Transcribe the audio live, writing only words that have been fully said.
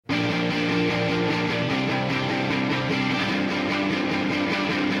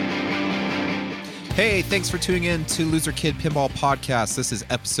Hey, thanks for tuning in to Loser Kid Pinball Podcast. This is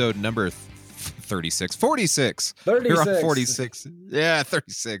episode number 36. 46. 36. We're on 46. Yeah,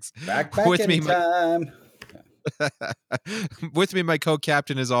 36. Back With in me, time. With me, my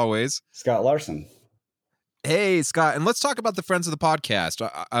co-captain, as always, Scott Larson. Hey, Scott, and let's talk about the friends of the podcast.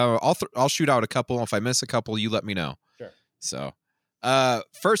 I'll shoot out a couple. If I miss a couple, you let me know. Sure. So,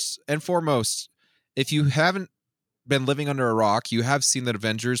 first and foremost, if you haven't been living under a rock, you have seen that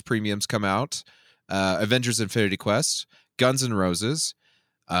Avengers premiums come out. Avengers Infinity Quest, Guns N' Roses.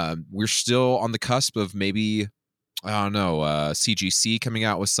 We're still on the cusp of maybe, I don't know, CGC coming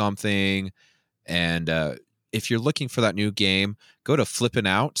out with something. And if you're looking for that new game, go to Flippin'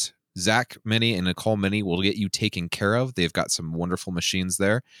 Out. Zach Mini and Nicole Mini will get you taken care of. They've got some wonderful machines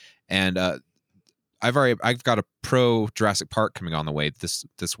there. And I've got a pro Jurassic Park coming on the way this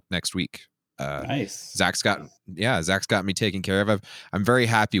next week. Nice. Zach's got me taken care of. I'm very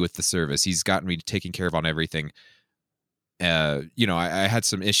happy with the service. He's gotten me taken care of on everything. I had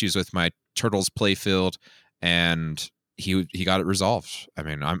some issues with my Turtles playfield, and he got it resolved. I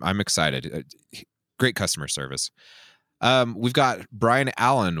mean, I'm excited. Great customer service. We've got Brian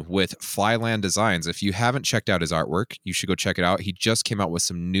Allen with Flyland Designs. If you haven't checked out his artwork, you should go check it out. He just came out with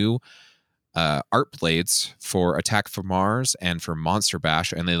some new art blades for Attack from Mars and for Monster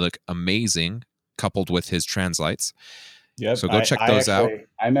Bash, and they look amazing coupled with his translights. Yep. So go check those out.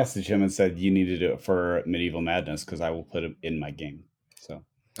 I messaged him and said you need to do it for Medieval Madness because I will put it in my game. So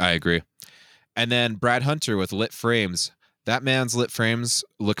I agree. And then Brad Hunter with Lit Frames. That man's lit frames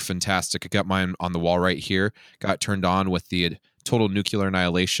look fantastic. I got mine on the wall right here. Got turned on with the Total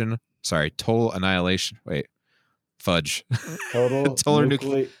Annihilation. Wait. Fudge. Total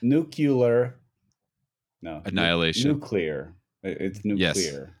nuclear. No. Annihilation. Nuclear. It's nuclear.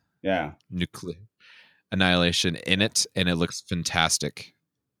 Yes. Yeah. Nuclear Annihilation in it, and it looks fantastic.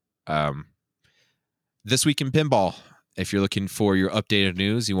 This week in pinball, if you're looking for your updated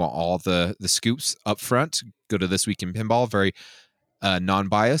news, you want all the scoops up front, go to This Week in Pinball. Very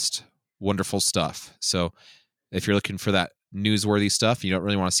non-biased, wonderful stuff. So if you're looking for that newsworthy stuff, you don't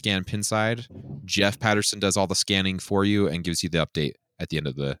really want to scan Pinside, Jeff Patterson does all the scanning for you and gives you the update at the end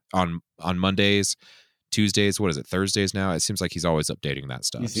of on Mondays, Tuesdays, what is it, Thursdays now? It seems like he's always updating that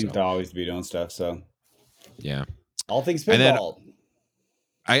stuff. He seems to always be doing stuff, so. Yeah. All things pinball.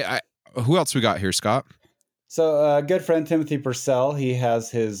 And then who else we got here, Scott? So good friend Timothy Purcell, he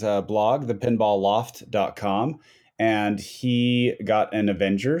has his blog, thepinballloft.com, and he got an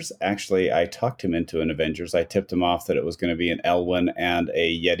Avengers. Actually, I talked him into an Avengers. I tipped him off that it was going to be an Elwyn and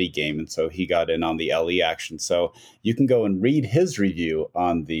a Yeti game, and so he got in on the LE action. So you can go and read his review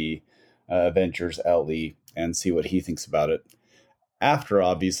on the Avengers LE and see what he thinks about it. After,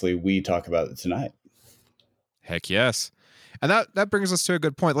 obviously, we talk about it tonight. Heck yes. And that brings us to a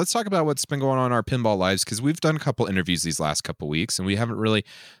good point. Let's talk about what's been going on in our pinball lives, because we've done a couple interviews these last couple weeks, and we haven't really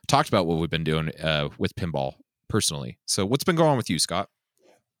talked about what we've been doing with pinball personally. So what's been going on with you, Scott?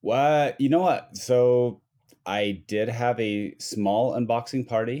 Well, you know what? So I did have a small unboxing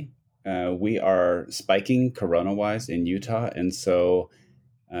party. We are spiking corona-wise in Utah, and so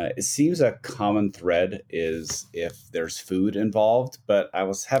it seems a common thread is if there's food involved, but I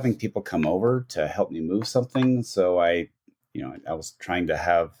was having people come over to help me move something, so I was trying to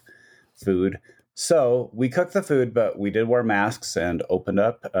have food. So we cooked the food, but we did wear masks and opened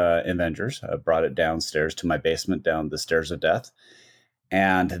up Avengers. I brought it downstairs to my basement, down the stairs of death.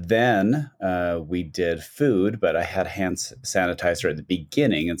 And then we did food, but I had hand sanitizer at the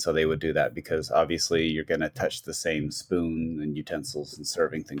beginning. And so they would do that because obviously you're going to touch the same spoon and utensils and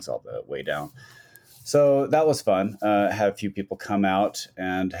serving things all the way down. So that was fun. Had a few people come out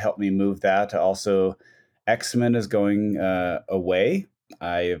and help me move that. Also, X-Men is going away.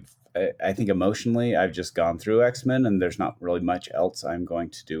 I think emotionally, I've just gone through X-Men, and there's not really much else I'm going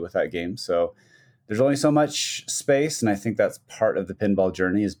to do with that game. So there's only so much space, and I think that's part of the pinball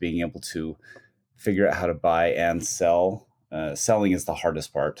journey is being able to figure out how to buy and sell. Selling is the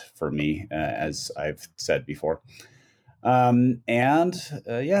hardest part for me, as I've said before. So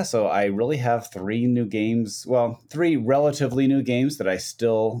I really have three relatively new games that I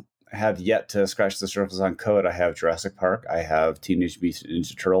still have yet to scratch the surface on code. I have Jurassic Park, I have Teenage Mutant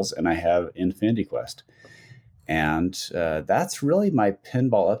Ninja Turtles, and I have Infinity Quest. And that's really my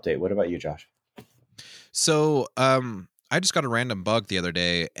pinball update. What about you, Josh? So I just got a random bug the other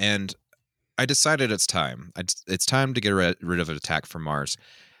day, and I decided it's time. It's time to get rid of Attack from Mars.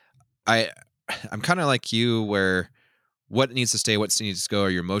 I'm kind of like you, where what needs to stay, what needs to go, are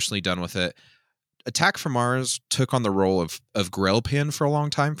you emotionally done with it? Attack from Mars took on the role of Grail Pin for a long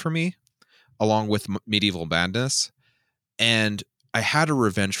time for me, along with Medieval Madness. And I had a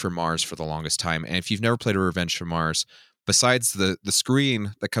Revenge from Mars for the longest time, and if you've never played a Revenge from Mars, besides the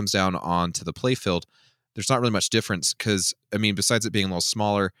screen that comes down onto the playfield, there's not really much difference because I mean, besides it being a little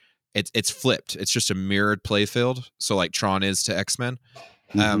smaller, it's flipped. It's just a mirrored playfield, so like Tron is to X-Men.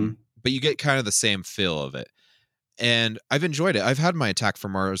 Mm-hmm. But you get kind of the same feel of it, and I've enjoyed it. I've had my Attack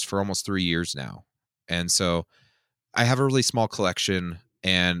from Mars for almost 3 years now, and so I have a really small collection.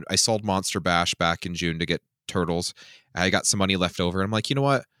 And I sold Monster Bash back in June to get Turtles. I got some money left over. And I'm like, you know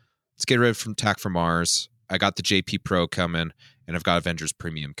what? Let's get rid of from Attack from Mars. I got the JP Pro coming, and I've got Avengers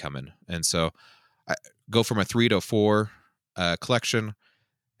Premium coming. And so I go from a 3 to 4 collection.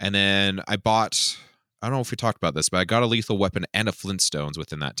 And then I bought, I don't know if we talked about this, but I got a Lethal Weapon and a Flintstones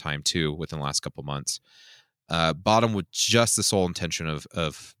within that time too, within the last couple months. Bought them with just the sole intention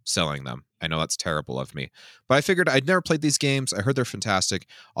of selling them. I know that's terrible of me, but I figured I'd never played these games. I heard they're fantastic.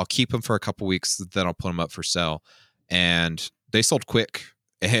 I'll keep them for a couple weeks, then I'll put them up for sale. And they sold quick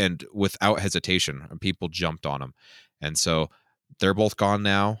and without hesitation, and people jumped on them. And so they're both gone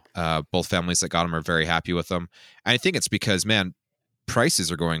now. Both families that got them are very happy with them. And I think it's because, man,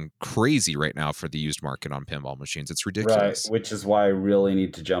 prices are going crazy right now for the used market on pinball machines. It's ridiculous. Right, which is why I really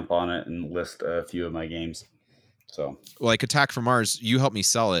need to jump on it and list a few of my games. So, like Attack from Mars, you helped me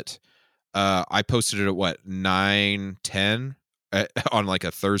sell it. I posted it at what 9:10 on like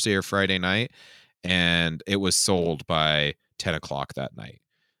a Thursday or Friday night, and it was sold by 10 o'clock that night.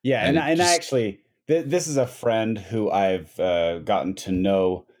 yeah, and I actually, this is a friend who I've gotten to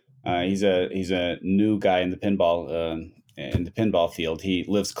know. He's a new guy in the pinball field. He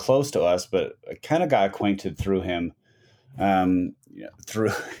lives close to us, but I kind of got acquainted through him,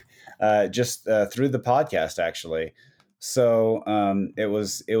 through through the podcast actually. So it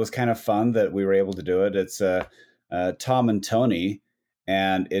was kind of fun that we were able to do it. It's Tom and Tony,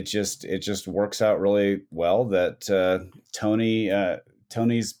 and it just works out really well that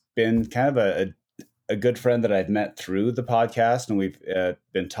Tony's been kind of a good friend that I've met through the podcast, and we've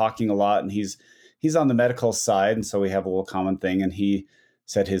been talking a lot. And he's on the medical side, and so we have a little common thing. And he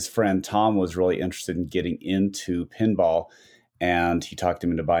said his friend Tom was really interested in getting into pinball, and he talked him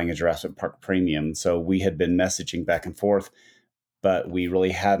into buying a Jurassic Park Premium. So we had been messaging back and forth, but we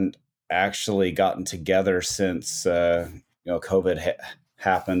really hadn't actually gotten together since COVID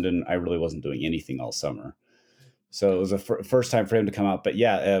happened, and I really wasn't doing anything all summer. So it was a first time for him to come out. But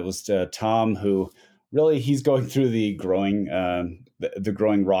yeah, it was Tom who really he's going through the growing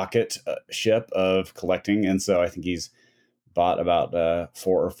rocket ship of collecting, and so I think he's bought about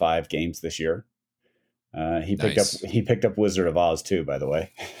 4 or 5 games this year. He picked up Wizard of Oz too, by the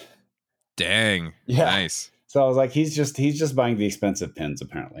way. Dang. Yeah. Nice. So I was like, he's just buying the expensive pins,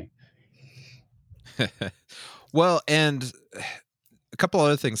 apparently. Well, and a couple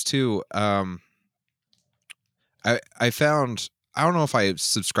other things too. I found, I don't know if I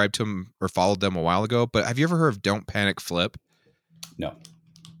subscribed to them or followed them a while ago, but have you ever heard of Don't Panic Flip? No.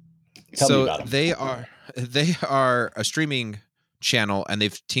 Tell me about them. They are a streaming channel, and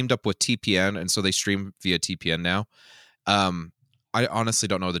they've teamed up with TPN, and so they stream via TPN now. I honestly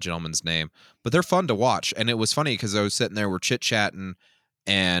don't know the gentleman's name, but they're fun to watch. And it was funny because I was sitting there, we're chit chatting,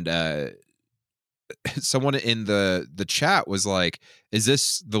 and someone in the chat was like, "Is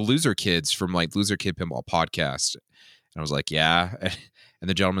this the Loser Kids from like Loser Kid Pinball Podcast?" And I was like, "Yeah." And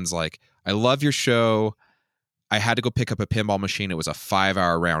the gentleman's like, "I love your show. I had to go pick up a pinball machine. It was a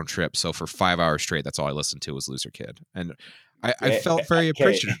 5-hour round trip. So for 5 hours straight, that's all I listened to was Loser Kid." And I felt very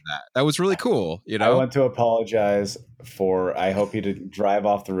appreciative of that. That was really cool. You know, I want to apologize for, I hope he didn't drive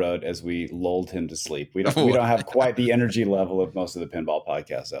off the road as we lulled him to sleep. We don't have quite the energy level of most of the pinball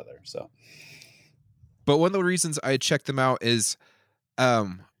podcasts out there. So, but one of the reasons I checked them out is, I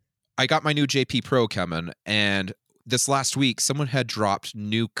got my new JP Pro coming, and this last week, someone had dropped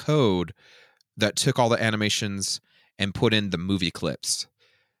new code that took all the animations and put in the movie clips,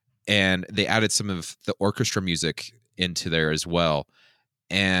 and they added some of the orchestra music into there as well.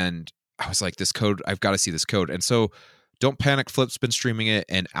 And I was like, this code, I've got to see this code. And so Don't Panic Flip's been streaming it,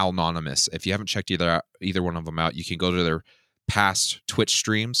 and Alnonymous. If you haven't checked either one of them out, you can go to their past Twitch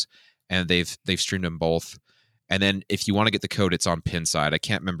streams, and they've streamed them both. And then if you want to get the code, it's on Pinside. I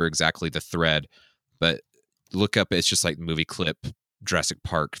can't remember exactly the thread, but look up, it's just like movie clip Jurassic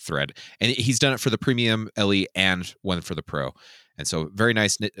Park thread. And he's done it for the Premium LE and one for the Pro. And so very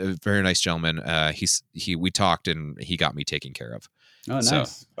nice gentleman. We talked, and he got me taken care of. Oh, nice. So,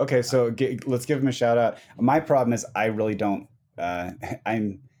 okay, so let's give him a shout out. My problem is I really don't.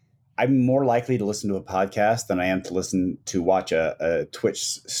 I'm more likely to listen to a podcast than I am to watch a Twitch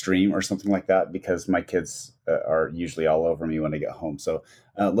stream or something like that, because my kids are usually all over me when I get home. So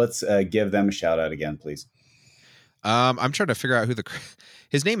let's give them a shout out again, please. I'm trying to figure out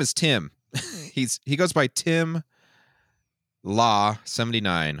his name is Tim. He goes by Tim Law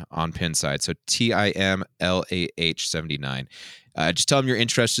 79 on Pinside. So TIMLAH 79. Just tell him you're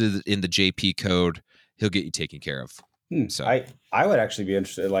interested in the JP code. He'll get you taken care of. So I would actually be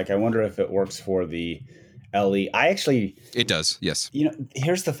interested. Like, I wonder if it works for the LE. It does. Yes.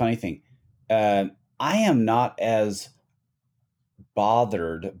 Here's the funny thing. I am not as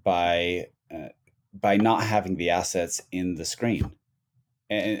bothered by not having the assets in the screen.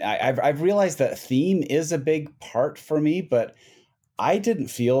 And I've realized that theme is a big part for me, but I didn't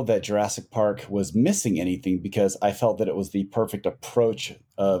feel that Jurassic Park was missing anything because I felt that it was the perfect approach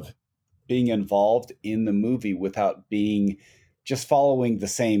of being involved in the movie without being just following the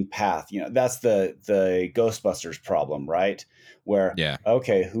same path. That's the Ghostbusters problem, right? Where,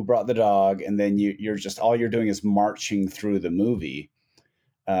 okay, who brought the dog? And then you're just, all you're doing is marching through the movie.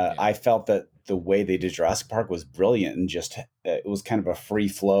 I felt that the way they did Jurassic Park was brilliant, and just it was kind of a free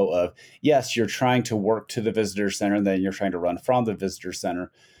flow of, yes, you're trying to work to the visitor center, and then you're trying to run from the visitor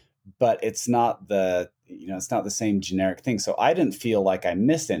center, but it's not it's not the same generic thing. So I didn't feel like I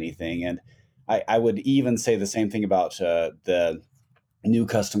missed anything, and I would even say the same thing about the new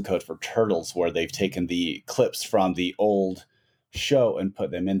custom code for Turtles, where they've taken the clips from the old show and put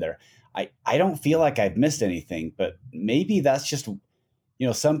them in there. I don't feel like I've missed anything, but maybe that's just,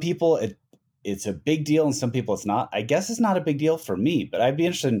 some people it's a big deal and some people it's not. I guess it's not a big deal for me, but I'd be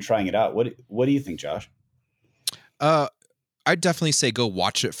interested in trying it out. What do you think, Josh? I'd definitely say go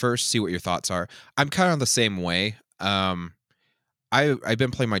watch it first, see what your thoughts are. I'm kind of the same way. I've been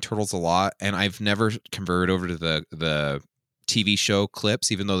playing my Turtles a lot, and I've never converted over to the TV show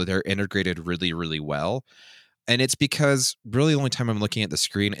clips, even though they're integrated really, really well. And it's because really the only time I'm looking at the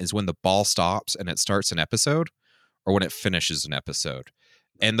screen is when the ball stops and it starts an episode, or when it finishes an episode.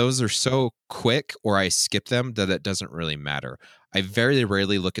 And those are so quick, or I skip them, that it doesn't really matter. I very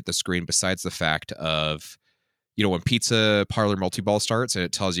rarely look at the screen, besides the fact of, when Pizza Parlor Multi-Ball starts and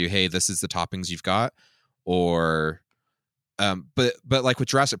it tells you, hey, this is the toppings you've got. Or, but like with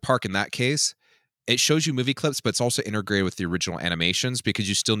Jurassic Park in that case, it shows you movie clips, but it's also integrated with the original animations, because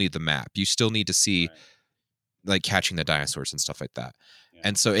you still need the map. You still need to see like catching the dinosaurs and stuff like that. Yeah.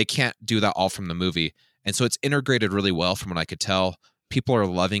 And so it can't do that all from the movie. And so it's integrated really well from what I could tell. People are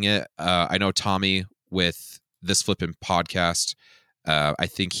loving it. I know Tommy with This Flippin' Podcast, I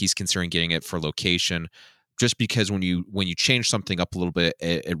think he's considering getting it for location, just because when you change something up a little bit,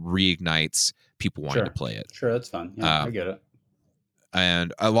 it reignites people wanting to play it. Sure, that's fun. Yeah, I get it.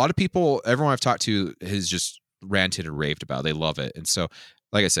 And a lot of people, everyone I've talked to has just ranted and raved about it. They love it. And so,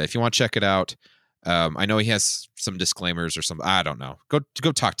 like I said, if you want to check it out, I know he has some disclaimers or something. I don't know.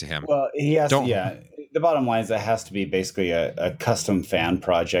 Go talk to him. Well, he has the bottom line is that has to be basically a custom fan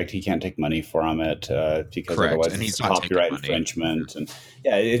project. He can't take money from it because otherwise it's copyright infringement. And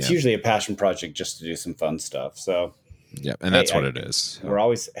it's usually a passion project just to do some fun stuff. So and that's what it is. So. We're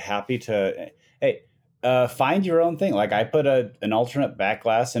always happy to find your own thing. Like, I put an alternate back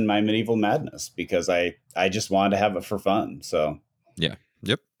glass in my Medieval Madness because I just wanted to have it for fun. So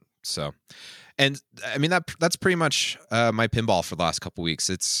so. And I mean, that's pretty much my pinball for the last couple weeks.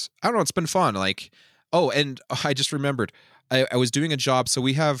 It's been fun. Like, and I just remembered I was doing a job. So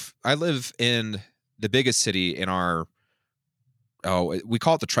I live in the biggest city in our, we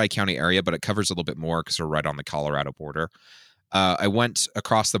call it the Tri-County area, but it covers a little bit more because we're right on the Colorado border. I went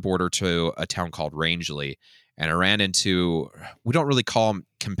across the border to a town called Rangeley, and I ran into, we don't really call them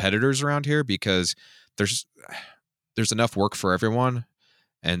competitors around here because there's enough work for everyone.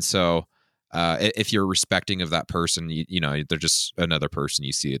 And so, if you're respecting of that person, they're just another person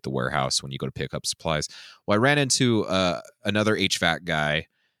you see at the warehouse when you go to pick up supplies. Well, I ran into another HVAC guy,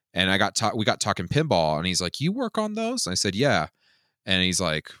 and we got talking pinball, and he's like, "You work on those?" And I said, "Yeah." And he's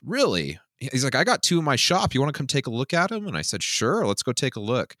like, "Really?" He's like, "I got two in my shop. You want to come take a look at them?" And I said, "Sure, let's go take a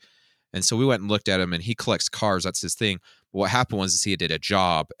look." And so we went and looked at him, and he collects cars. That's his thing. But what happened was he did a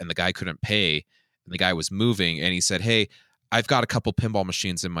job, and the guy couldn't pay, and the guy was moving, and he said, "Hey, I've got a couple pinball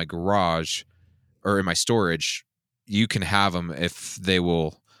machines in my garage or in my storage. You can have them if they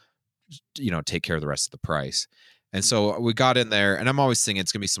will, take care of the rest of the price." And so we got in there, and I'm always thinking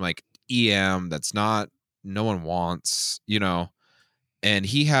it's going to be some like EM that's no one wants, and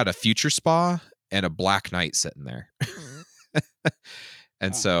he had a Future Spa and a Black Knight sitting there.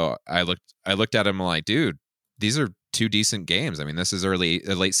 And so I looked at him like, dude, these are two decent games. I mean, this is late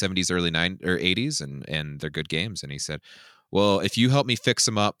 70s, early 90s or 80s, and they're good games. And he said, "Well, if you help me fix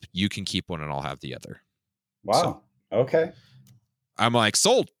them up, you can keep one and I'll have the other." Wow. So, okay. I'm like,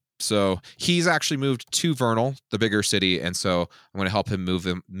 sold. So he's actually moved to Vernal, the bigger city. And so I'm going to help him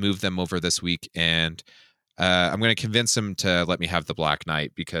move them over this week. And I'm going to convince him to let me have the Black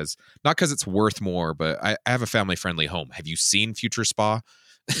Knight not because it's worth more, but I have a family friendly home. Have you seen Future Spa?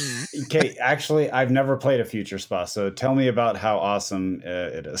 Okay, actually, I've never played a Future Spa, so tell me about how awesome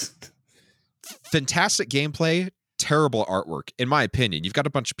it is. Fantastic gameplay, terrible artwork, in my opinion. You've got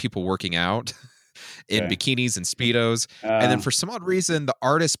a bunch of people working out in bikinis and Speedos, and then for some odd reason, the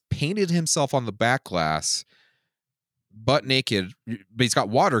artist painted himself on the back glass, butt naked, but he's got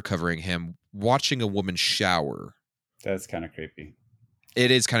water covering him, watching a woman shower. That's kind of creepy. It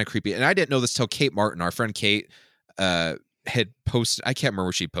is kind of creepy. And I didn't know this till Kate Martin, our friend Kate, had posted. I can't remember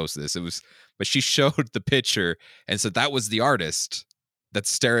where she posted this. But she showed the picture and said that was the artist that's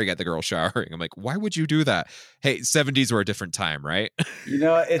staring at the girl showering. I'm like, why would you do that? Hey, 70s were a different time, right?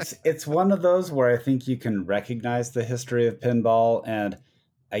 It's one of those where I think you can recognize the history of pinball and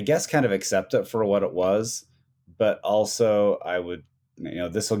I guess kind of accept it for what it was. But also I would,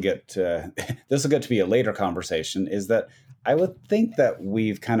 this will get to be a later conversation, is that I would think that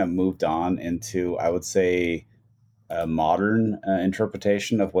we've kind of moved on into, I would say, a modern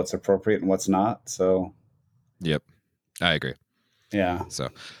interpretation of what's appropriate and what's not. So, yep, I agree. Yeah. So,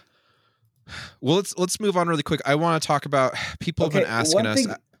 well, let's move on really quick. I want to talk about people have been asking us.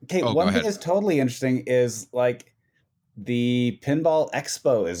 One thing is totally interesting is like the Pinball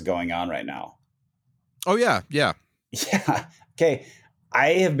Expo is going on right now. Oh yeah. Okay.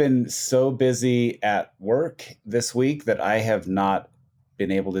 I have been so busy at work this week that I have not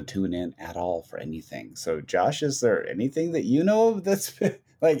been able to tune in at all for anything. So, Josh, is there anything that you know of that's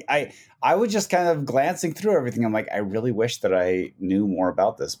like I was just kind of glancing through everything. I'm like, I really wish that I knew more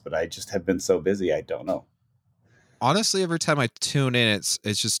about this, but I just have been so busy. I don't know. Honestly, every time I tune in, it's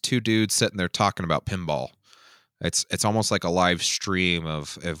just two dudes sitting there talking about pinball. It's almost like a live stream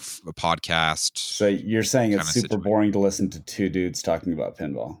of a podcast. So you're saying it's super boring to listen to two dudes talking about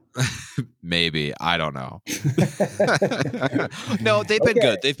pinball? Maybe. I don't know. No, they've been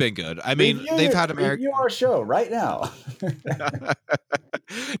good. They've been good. I mean, they've had Review our show right now.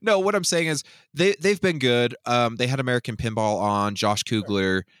 No, what I'm saying is they've been good. They had American Pinball on, Josh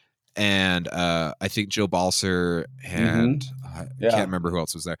Kugler, and I think Joe Balser, and I can't remember who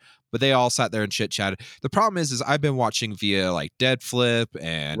else was there. But they all sat there and chit chatted. The problem is I've been watching via like Dead Flip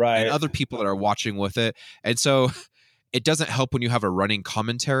and other people that are watching with it. And so it doesn't help when you have a running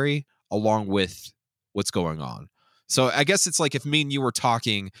commentary along with what's going on. So I guess it's like if me and you were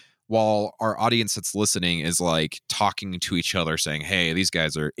talking while our audience that's listening is like talking to each other saying, hey, these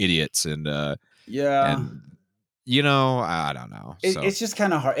guys are idiots. And I don't know. It's just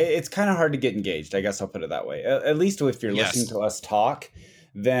kind of hard. It's kind of hard to get engaged. I guess I'll put it that way. At least if you're listening to us talk,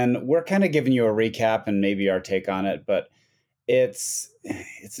 then we're kind of giving you a recap and maybe our take on it, but it's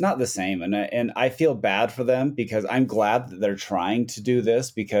not the same. And I feel bad for them because I'm glad that they're trying to do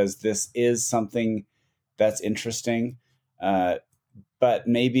this because this is something that's interesting. But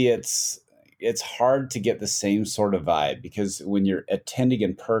maybe it's hard to get the same sort of vibe because when you're attending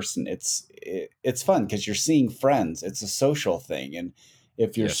in person, it's fun because you're seeing friends. It's a social thing. And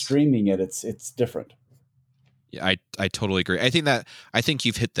if you're streaming it, it's different. Yeah, I totally agree. I think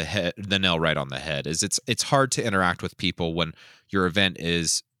you've hit the nail right on the head. It's hard to interact with people when your event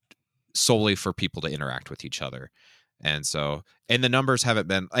is solely for people to interact with each other. And so, and the numbers haven't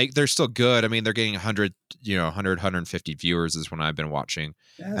been like, they're still good. I mean, they're getting 100, 150 viewers is when I've been watching.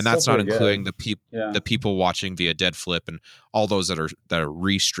 Yeah, and that's not including the people watching via Dead Flip and all those that are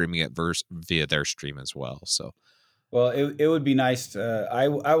re-streaming it via their stream as well. So, well, it would be nice to, I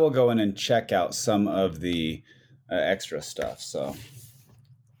will go in and check out some of the extra stuff. So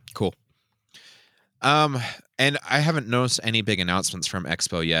cool. And I haven't noticed any big announcements from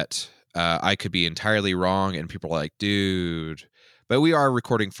Expo yet. I could be entirely wrong, and people are like, dude. But we are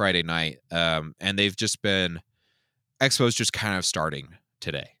recording Friday night, and Expo's just kind of starting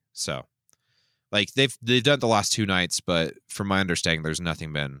today. So, like, they've done the last two nights, but from my understanding, there's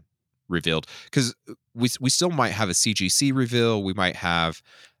nothing been revealed. Because we still might have a CGC reveal. We might have,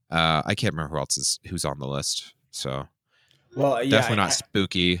 I can't remember who's on the list. So, well, definitely not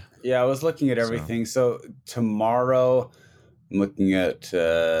spooky. Yeah, I was looking at everything. So tomorrow, I'm looking at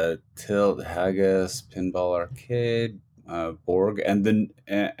Tilt, Haggis, Pinball Arcade, Borg, and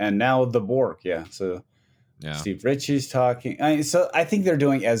now the Borg. Yeah, so Steve Ritchie's talking. So I think they're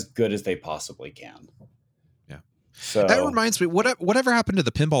doing as good as they possibly can. Yeah. So that reminds me, whatever happened to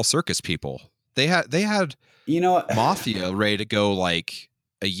the Pinball Circus people? They had Mafia ready to go like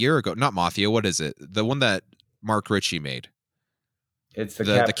a year ago. Not Mafia. What is it? The one that Mark Ritchie made. It's the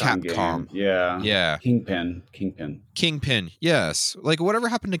Capcom game. Yeah. Kingpin. Yes. Like whatever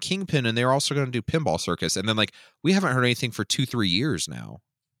happened to Kingpin, and they were also going to do Pinball Circus, and then like we haven't heard anything for 2-3 years now.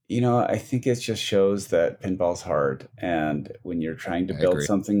 I think it just shows that pinball's hard. And when you're trying to I build agree.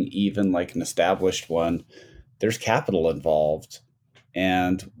 something, even like an established one, there's capital involved.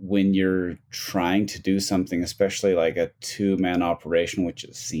 And when you're trying to do something, especially like a two-man operation, which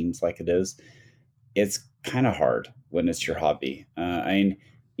it seems like it is, it's kind of hard when it's your hobby. I mean,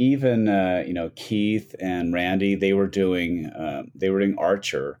 even Keith and Randy, they were doing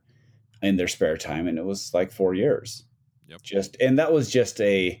Archer in their spare time, and it was like 4 years. Yep. And that was just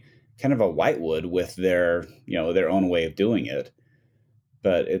a kind of a whitewood with their own way of doing it.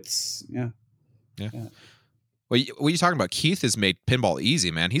 But it's yeah. Yeah. What are you talking about? Keith has made pinball easy,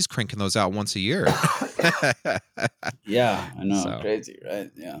 man. He's cranking those out once a year. Yeah, I know. So, Crazy,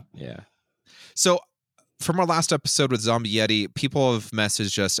 right? Yeah. yeah. So from our last episode with Zombie Yeti, people have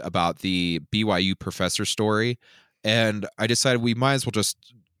messaged us about the BYU professor story, and I decided we might as well just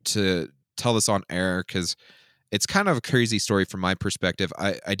to tell this on air because it's kind of a crazy story from my perspective.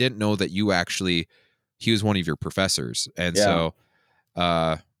 I didn't know that he was one of your professors, and Yeah. so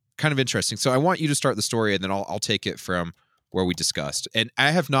kind of interesting. So I want you to start the story, and then I'll take it from where we discussed. And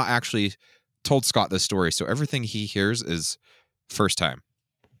I have not actually told Scott this story, so everything he hears is first time.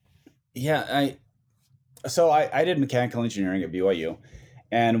 Yeah, I did mechanical engineering at BYU,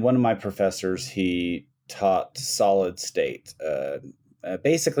 and one of my professors, he taught solid state.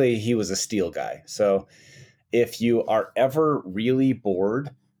 Basically, he was a steel guy. So if you are ever really bored,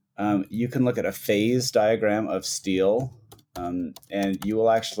 you can look at a phase diagram of steel, and you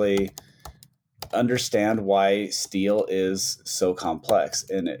will actually understand why steel is so complex.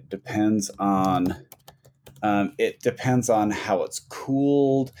 And it depends on how it's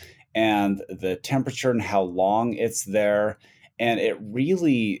cooled and the temperature and how long it's there, and it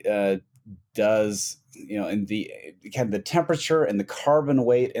really does, in the kind of the temperature and the carbon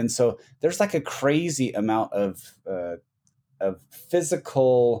weight. And so there's like a crazy amount of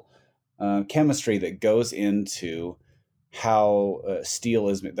physical chemistry that goes into how steel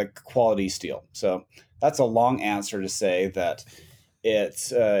is made, the quality steel. So that's a long answer to say that it's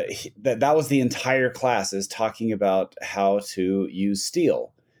that was the entire class, is talking about how to use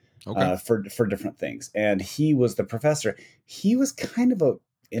steel for different things. And he was the professor. He was kind of a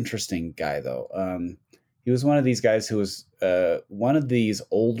interesting guy, though. He was one of these guys who was one of these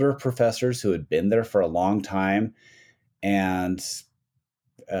older professors who had been there for a long time, and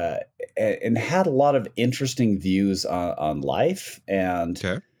uh, and had a lot of interesting views on life, and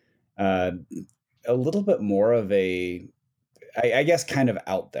Okay. A little bit more of a, I guess, kind of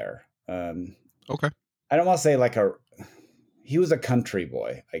out there. Okay. I don't want to say he was a country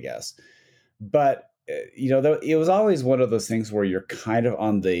boy, I guess, but it was always one of those things where you're kind of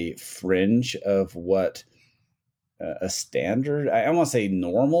on the fringe of what a standard, I don't want to say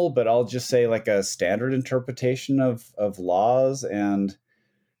normal, but I'll just say like a standard interpretation of laws and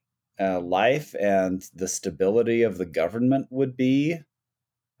life and the stability of the government would be.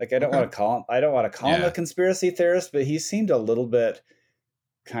 Like, I don't want to call him a conspiracy theorist, but he seemed a little bit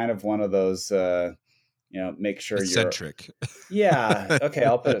kind of one of those make sure Eccentric. yeah, okay,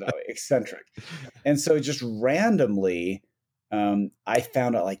 I'll put it that way, eccentric. And so just randomly, I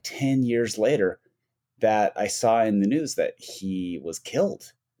found out like 10 years later that I saw in the news that he was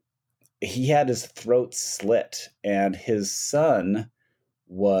killed. He had his throat slit, and his son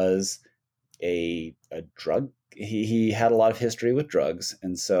was a drug. He had a lot of history with drugs,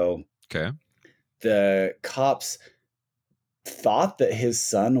 and so Okay. the cops thought that his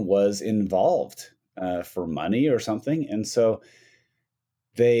son was involved for money or something, and so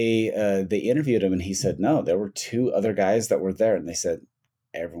they interviewed him, and he said no, there were two other guys that were there, and they said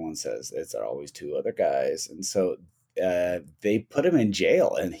everyone says it's always two other guys, and so they put him in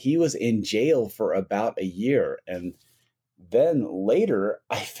jail, and he was in jail for about a year. And then later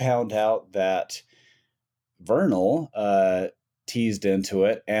I found out that Vernal teased into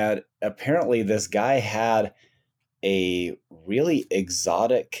it, and apparently this guy had a really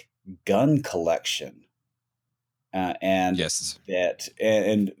exotic gun collection. And Yes.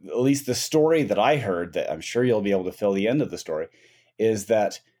 and at least the story that I heard, that I'm sure you'll be able to fill the end of the story, is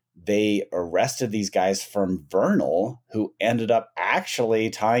that they arrested these guys from Vernal, who ended up actually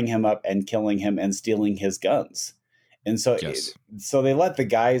tying him up and killing him and stealing his guns. And so, Yes. so they let the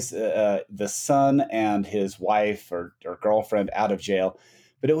guys, the son and his wife or girlfriend, out of jail.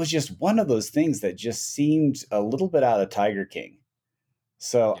 But it was just one of those things that just seemed a little bit out of Tiger King.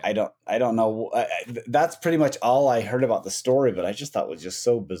 So Yeah. I don't know. That's pretty much all I heard about the story, but I just thought it was just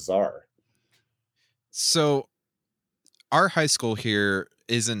so bizarre. So our high school here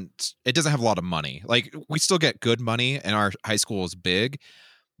it doesn't have a lot of money. Like, we still get good money and our high school is big,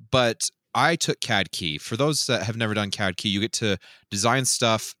 but I took CAD Key. For those that have never done CAD Key, you get to design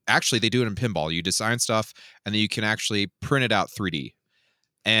stuff. Actually, they do it in pinball. You design stuff, and then you can actually print it out 3D.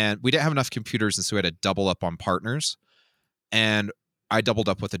 And we didn't have enough computers, and so we had to double up on partners. And I doubled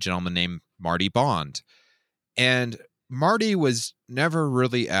up with a gentleman named Marty Bond. And Marty was never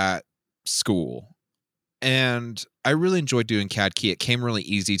really at school. And I really enjoyed doing CAD Key. It came really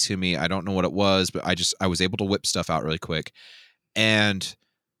easy to me. I don't know what it was, but I was able to whip stuff out really quick. And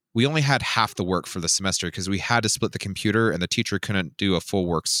we only had half the work for the semester because we had to split the computer and the teacher couldn't do a full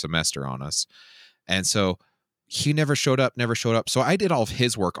work semester on us. And so he never showed up. So I did all of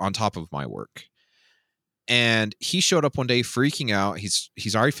his work on top of my work. And he showed up one day freaking out. He's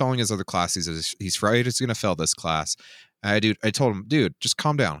already failing his other class. He's afraid he's going to fail this class. I told him, dude, just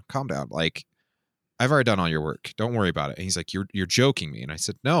calm down. Like, I've already done all your work. Don't worry about it. And he's like, you're joking me. And I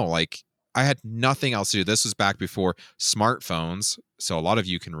said, no, like, I had nothing else to do. This was back before smartphones, so a lot of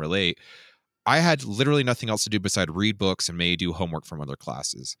you can relate. I had literally nothing else to do besides read books and maybe do homework from other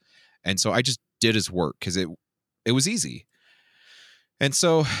classes. And so I just did his work because it was easy. And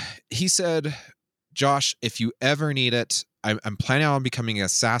so he said, Josh, if you ever need it, I'm planning on becoming an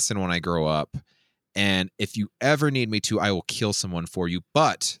assassin when I grow up. And if you ever need me to, I will kill someone for you.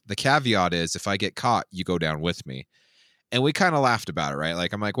 But the caveat is if I get caught, you go down with me. And we kind of laughed about it, right?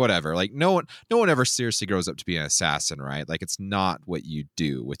 Like, I'm like, whatever. Like, no one ever seriously grows up to be an assassin, right? Like, it's not what you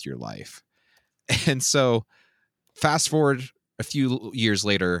do with your life. And so fast forward a few years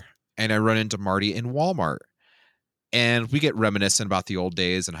later, and I run into Marty in Walmart. And we get reminiscent about the old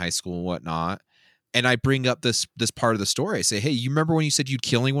days in high school and whatnot. And I bring up this part of the story. I say, hey, you remember when you said you'd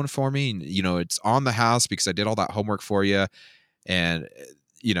kill anyone for me? And, it's on the house because I did all that homework for you. And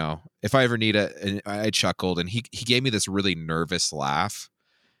if I ever need it, and I chuckled, and he gave me this really nervous laugh,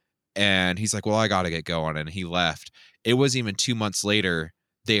 and he's like, well, I got to get going. And he left. It wasn't even 2 months later,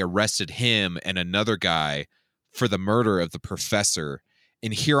 they arrested him and another guy for the murder of the professor.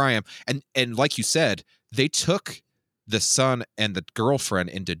 And here I am. And like you said, they took the son and the girlfriend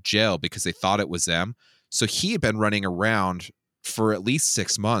into jail because they thought it was them. So he had been running around for at least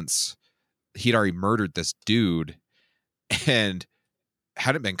 6 months. He'd already murdered this dude and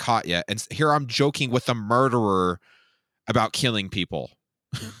hadn't been caught yet. And here I'm joking with a murderer about killing people.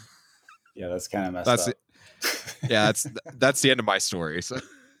 Yeah, that's kind of messed up. Yeah, that's the end of my story. So.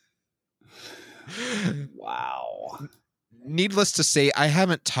 Wow. Needless to say, I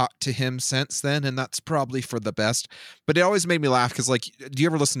haven't talked to him since then, and that's probably for the best. But it always made me laugh because, like, do you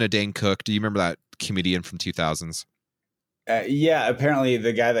ever listen to Dane Cook? Do you remember that comedian from 2000s? Yeah, apparently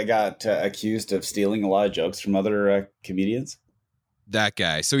the guy that got accused of stealing a lot of jokes from other comedians. That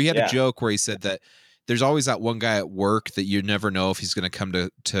guy. So he had a joke where he said that there's always that one guy at work that you never know if he's going to come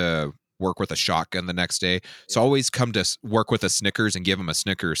to work with a shotgun the next day. So always come to work with a Snickers and give him a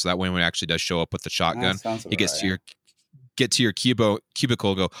Snickers. So that way when he actually does show up with the shotgun, he gets to your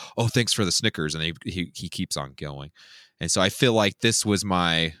cubicle and go, oh, thanks for the Snickers. And he keeps on going. And so I feel like this was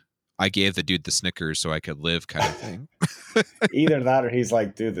I gave the dude the Snickers so I could live kind of thing. Either that or he's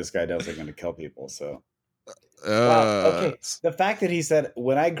like, dude, this guy knows I'm going to kill people. So. Wow. Okay. The fact that he said,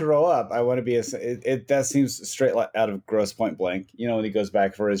 when I grow up, I want to be that seems straight out of Grosse Pointe Blank. When he goes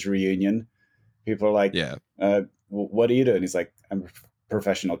back for his reunion, people are like, yeah, what do you do? And he's like, I'm a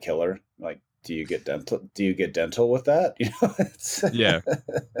professional killer. Like, do you get dental with that? Yeah.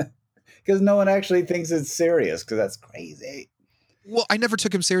 Because no one actually thinks it's serious because that's crazy. Well, I never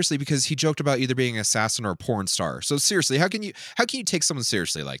took him seriously because he joked about either being an assassin or a porn star. So seriously, how can you take someone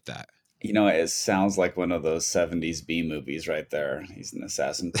seriously like that? It sounds like one of those 70s B movies right there. He's an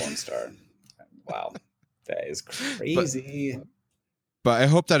assassin porn star. Wow. That is crazy. But I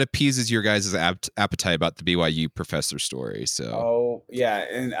hope that appeases your guys' appetite about the BYU professor story. So. Oh, yeah.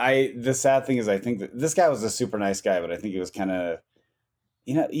 And the sad thing is I think that this guy was a super nice guy, but I think it was kind of,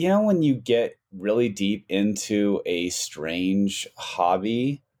 when you get really deep into a strange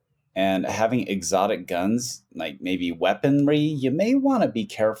hobby and having exotic guns, like maybe weaponry, you may want to be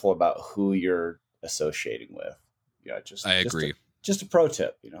careful about who you're associating with. Yeah, I agree. Just a pro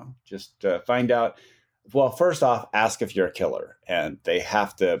tip, just find out. Well, first off, ask if you're a killer, and they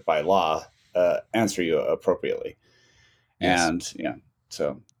have to, by law, answer you appropriately. Yes. And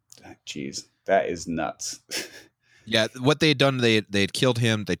so, geez, that is nuts. Yeah, what they had done, they had killed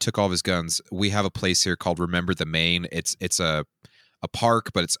him. They took all of his guns. We have a place here called Remember the Maine. It's a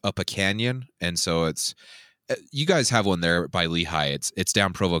park, but it's up a canyon, and so it's you guys have one there by Lehigh. It's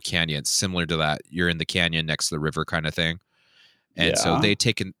down Provo Canyon. It's similar to that. You're in the canyon next to the river kind of thing. And so they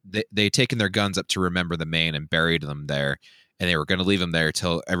taken their guns up to Remember the Maine and buried them there, and they were going to leave them there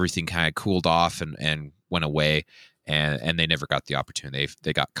till everything kind of cooled off and went away. and they never got the opportunity.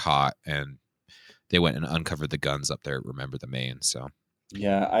 They got caught, and they went and uncovered the guns up there at Remember the Main. So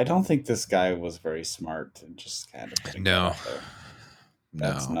Yeah, I don't think this guy was very smart and just kind of putting that no, out there.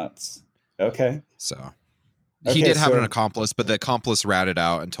 That's no. nuts. Okay. So he Okay, did have an so accomplice, but the accomplice ratted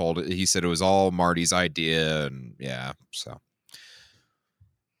out and he said it was all Marty's idea, and yeah. So,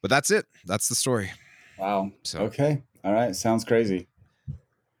 but that's it. That's the story. wow. So Okay. All right. Sounds crazy.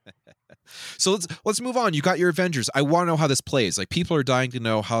 So let's move on. You got your Avengers. I want to know how this plays. Like, people are dying to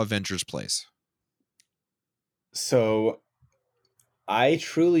know how Avengers plays. So I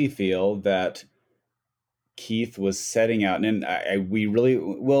truly feel that Keith was setting out, and we really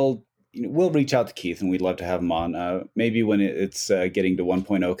will. We'll reach out to Keith, and we'd love to have him on. Maybe when it's getting to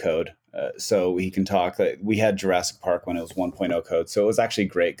 1.0 code, so he can talk. We had Jurassic Park when it was 1.0 code, so it was actually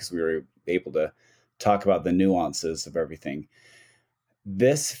great because we were able to talk about the nuances of everything.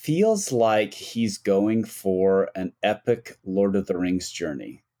 This feels like he's going for an epic Lord of the Rings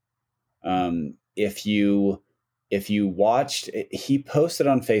journey. If you watched, he posted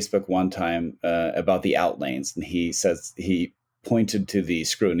on Facebook one time about the outlanes, and he pointed to the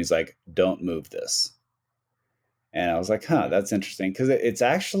screw and he's like, "Don't move this." And I was like, "Huh, that's interesting," because it's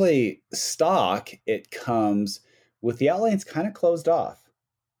actually stock. It comes with the outlanes kind of closed off,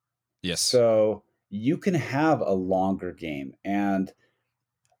 Yes. so you can have a longer game. And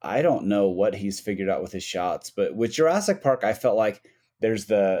I don't know what he's figured out with his shots, but with Jurassic Park, I felt like there's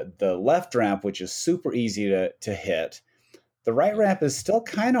the left ramp, which is super easy to hit. The right ramp is still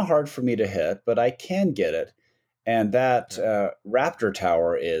kind of hard for me to hit, but I can get it. And that Raptor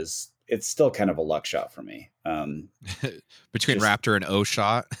Tower it's still kind of a luck shot for me. Between just, Raptor and O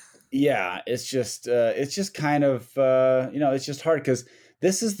shot. Yeah, it's just kind of it's just hard because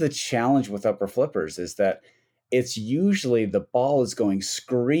this is the challenge with upper flippers is that it's usually the ball is going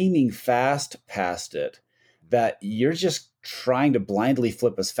screaming fast past it, that you're just trying to blindly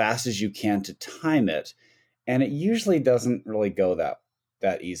flip as fast as you can to time it, and it usually doesn't really go that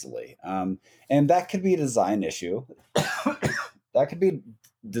easily. And that could be a design issue. That could be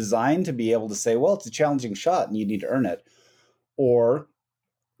designed to be able to say, well, it's a challenging shot and you need to earn it, or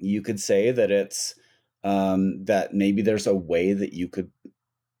you could say that it's that maybe there's a way that you could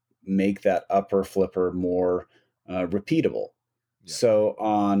make that upper flipper more repeatable. Yeah. So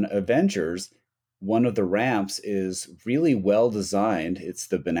on Avengers, one of the ramps is really well designed. It's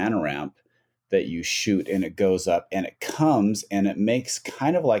the banana ramp that you shoot and it goes up and it comes and it makes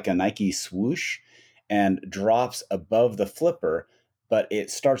kind of like a Nike swoosh and drops above the flipper, but it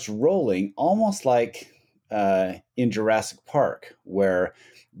starts rolling almost like in Jurassic Park, where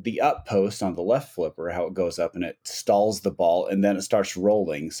the up post on the left flipper, how it goes up and it stalls the ball and then it starts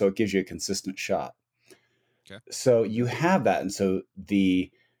rolling. So it gives you a consistent shot. Okay. So you have that. And so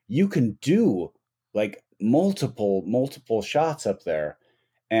you can do like multiple shots up there.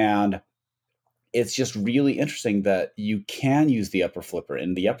 And it's just really interesting that you can use the upper flipper,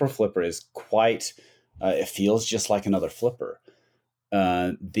 and the upper flipper is quite, it feels just like another flipper.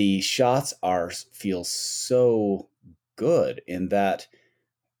 The shots feel so good in that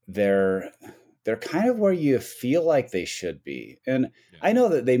they're kind of where you feel like they should be. And yeah. I know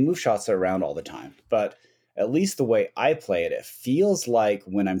that they move shots around all the time, but at least the way I play it, it feels like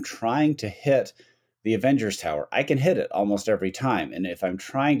when I'm trying to hit the Avengers Tower, I can hit it almost every time. And if I'm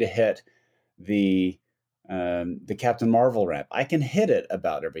trying to hit the Captain Marvel ramp, I can hit it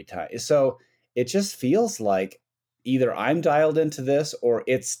about every time. So it just feels like either I'm dialed into this or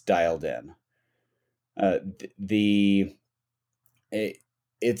it's dialed in.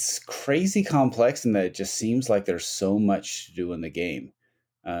 It's crazy complex in that it just seems like there's so much to do in the game.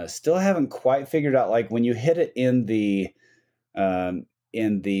 Still haven't quite figured out, like when you hit it in the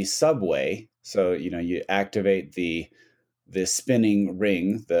subway. So you activate the spinning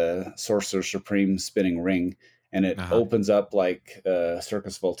ring, the Sorcerer Supreme spinning ring, and it opens up like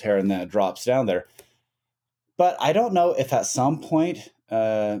Circus Voltaire, and then it drops down there. But I don't know if at some point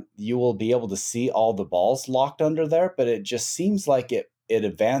you will be able to see all the balls locked under there, but it just seems like it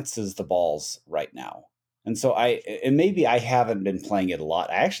advances the balls right now. And so maybe I haven't been playing it a lot.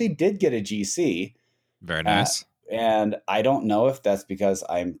 I actually did get a GC. Very nice. And I don't know if that's because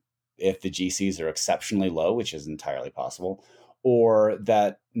if the GCs are exceptionally low, which is entirely possible, or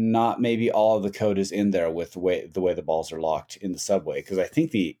that not maybe all of the code is in there with the way the balls are locked in the subway. Because I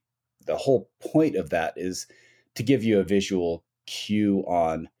think the whole point of that is to give you a visual cue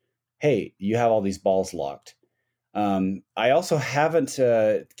on, hey, you have all these balls locked. I also haven't,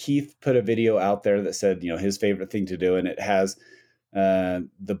 Keith put a video out there that said, his favorite thing to do, and it has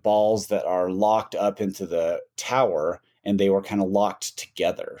the balls that are locked up into the tower, and they were kind of locked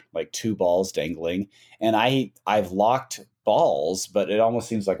together, like two balls dangling. And I've locked balls, but it almost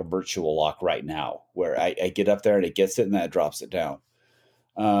seems like a virtual lock right now, where I get up there and it gets it and then it drops it down.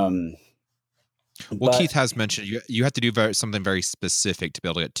 Um, Well, Keith but has mentioned you have to do something very specific to be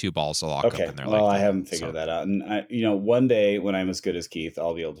able to get two balls to lock up okay, in there well, like I that. haven't figured that out, and one day when I'm as good as Keith,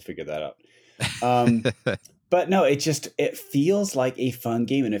 I'll be able to figure that out. Um, So but no, it feels like a fun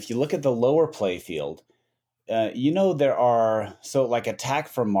game, and if you look at the lower play field, there are so like Attack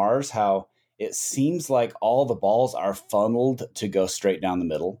from Mars, how it seems like all the balls are funneled to go straight down the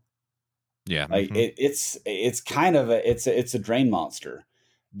middle. yeah. Like it's kind of it's a drain monster.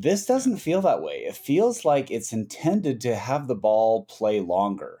 This Yeah. doesn't feel that way. It feels like it's intended to have the ball play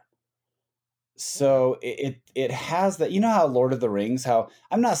longer. Okay. So it has that. You know how Lord of the Rings, how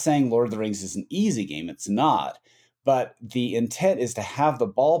I'm not saying Lord of the Rings is an easy game, it's not. But the intent is to have the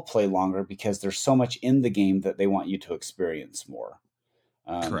ball play longer because there's so much in the game that they want you to experience more.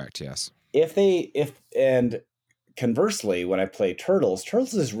 Um, Correct. Yes. if and conversely, when I play Turtles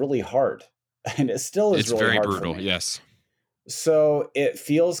is really hard, and it still is It's really very hard for brutal. me. Yes. So it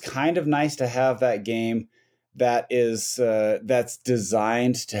feels kind of nice to have that game that's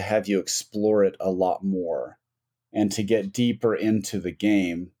designed to have you explore it a lot more and to get deeper into the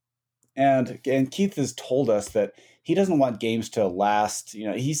game. And Keith has told us that he doesn't want games to last.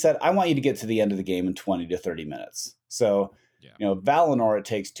 He said, "I want you to get to the end of the game in 20 to 30 minutes." So, Yeah. Valinor, it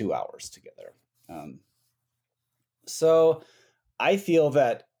takes 2 hours to get there. So I feel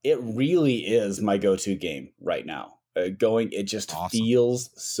that it really is my go-to game right now. It just Awesome. feels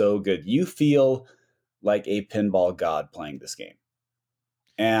so good. You feel like a pinball god playing this game,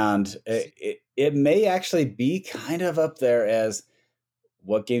 and it may actually be kind of up there as,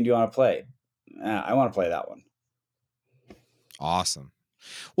 what game do you want to play? I want to play that one. Awesome.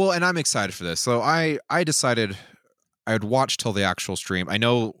 Well, and I'm excited for this. So I decided I'd watch till the actual stream. I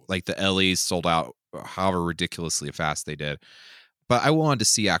know like the LEs sold out however ridiculously fast they did, but I wanted to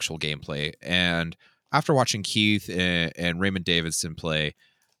see actual gameplay. And after watching Keith and Raymond Davidson play,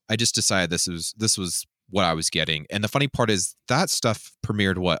 I just decided this was what I was getting. And the funny part is that stuff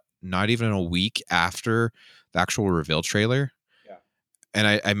premiered not even a week after the actual reveal trailer. Yeah. And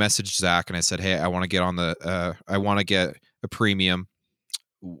I messaged Zach and I said, "Hey, I want to get on I want to get a premium.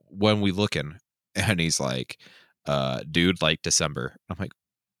 When we looking?" And he's like, dude, like December. I'm like,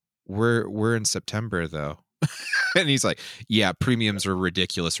 we're in September though. And he's like, yeah, premiums are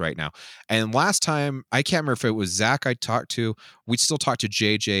ridiculous right now. And last time, I can't remember if it was Zach I talked to. We still talk to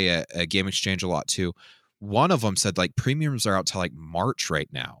JJ at Game Exchange a lot too. One of them said like premiums are out to like March right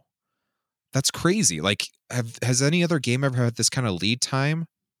now. That's crazy. Like, has any other game ever had this kind of lead time?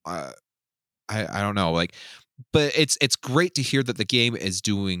 Uh, I don't know. Like, but it's great to hear that the game is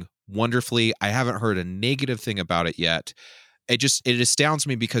doing wonderfully. I haven't heard a negative thing about it yet. It astounds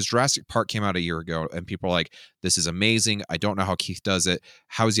me because Jurassic Park came out a year ago and people are like, this is amazing. I don't know how Keith does it.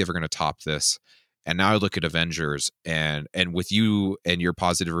 How is he ever going to top this? And now I look at Avengers and with you and your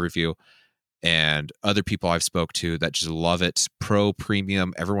positive review and other people I've spoke to that just love it, pro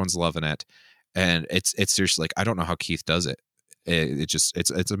premium, everyone's loving it. And it's seriously like, I don't know how Keith does it.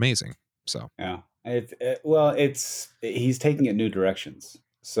 It's amazing. So Yeah. He's taking it new directions.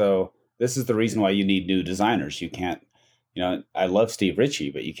 So this is the reason why you need new designers. You can't, I love Steve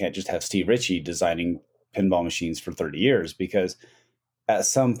Ritchie, but you can't just have Steve Ritchie designing pinball machines for 30 years, because at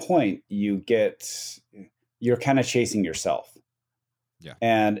some point you're kind of chasing yourself. yeah.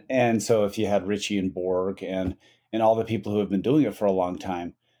 And so if you had Ritchie and Borg and all the people who have been doing it for a long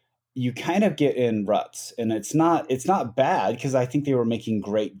time, you kind of get in ruts, and it's not bad, because I think they were making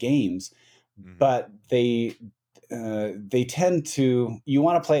great games, Mm-hmm. but they tend to, you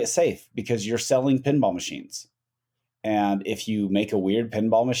want to play it safe because you're selling pinball machines. And if you make a weird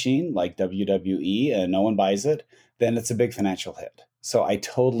pinball machine like WWE and no one buys it, then it's a big financial hit. So I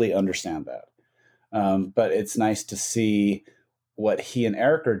totally understand that. But it's nice to see what he and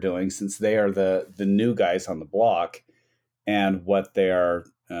Eric are doing, since they are the new guys on the block, and what they are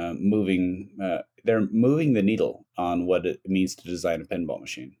moving. They're moving the needle on what it means to design a pinball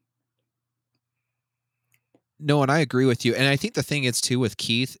machine. No, and I agree with you. And I think the thing is too with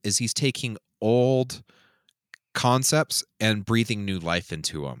Keith is he's taking old concepts and breathing new life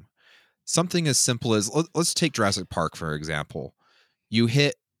into them. Something as simple as let's take Jurassic Park for example. You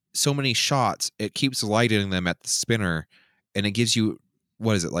hit so many shots, it keeps lighting them at the spinner, and it gives you,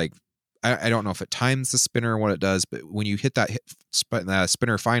 what is it like? I don't know if it times the spinner or what it does, but when you hit that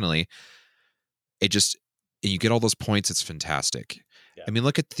spinner finally, and you get all those points. It's fantastic. Yeah. I mean,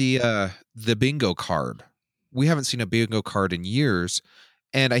 look at the bingo card. We haven't seen a bingo card in years,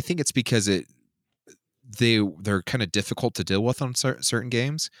 and I think it's because they're kind of difficult to deal with on certain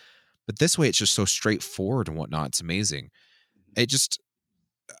games, but this way it's just so straightforward and whatnot. It's amazing. It just,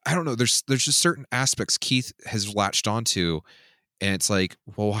 I don't know. There's just certain aspects Keith has latched onto, and it's like,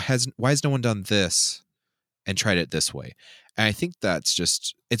 well, why has no one done this and tried it this way? And I think that's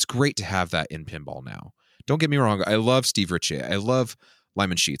just, it's great to have that in pinball now. Don't get me wrong. I love Steve Ritchie. I love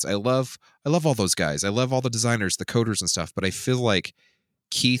Lyman Sheets. I love all those guys. I love all the designers, the coders and stuff. But I feel like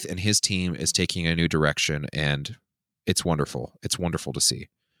Keith and his team is taking a new direction, and it's wonderful. It's wonderful to see.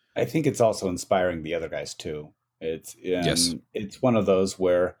 I think it's also inspiring the other guys too. Yes. It's one of those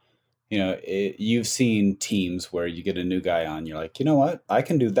where, you've seen teams where you get a new guy on, you're like, you know what, I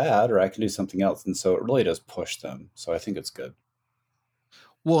can do that, or I can do something else, and so it really does push them. So I think it's good.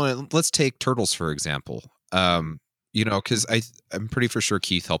 Well, let's take Turtles for example. Because I'm pretty for sure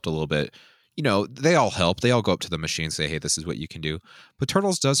Keith helped a little bit. They all help. They all go up to the machine and say, "Hey, this is what you can do." But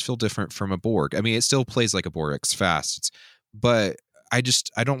Turtles does feel different from a Borg. I mean, it still plays like a Borg. It's fast. But I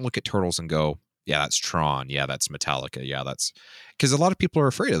don't look at Turtles and go, "Yeah, that's Tron. Yeah, that's Metallica. Yeah, that's," because a lot of people are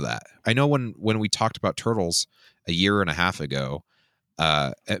afraid of that. I know when we talked about Turtles a year and a half ago,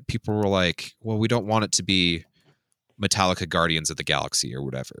 people were like, "Well, we don't want it to be Metallica Guardians of the Galaxy or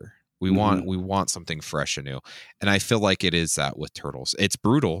whatever. We want something fresh and new." And I feel like it is that with Turtles. It's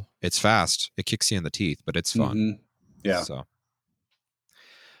brutal, it's fast, it kicks you in the teeth, but it's fun. Mm-hmm. Yeah. So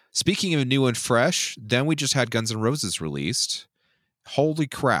speaking of new and fresh, then we just had Guns N' Roses released. Holy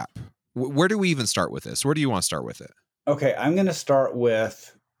crap. Where do we even start with this? Where do you want to start with it? Okay, I'm going to start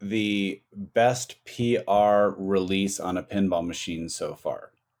with the best PR release on a pinball machine so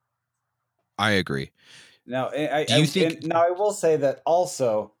far. I agree. Now, I will say that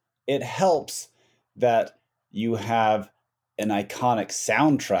also it helps that you have an iconic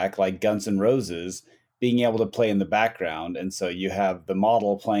soundtrack like Guns N' Roses being able to play in the background. And so you have the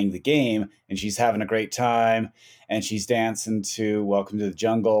model playing the game, and she's having a great time, and she's dancing to Welcome to the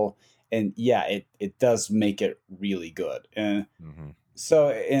Jungle. And yeah, it does make it really good. And so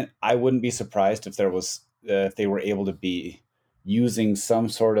I wouldn't be surprised if if they were able to be using some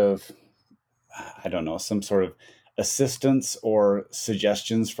sort of, I don't know, some sort of assistance or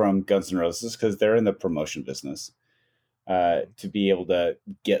suggestions from Guns N' Roses, because they're in the promotion business, to be able to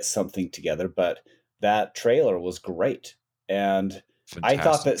get something together. But that trailer was great. And fantastic. I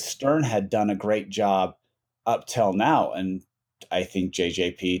thought that Stern had done a great job up till now. And I think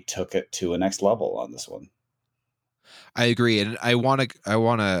JJP took it to a next level on this one. I agree. And I want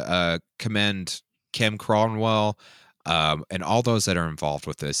to commend Kim Cronwell and all those that are involved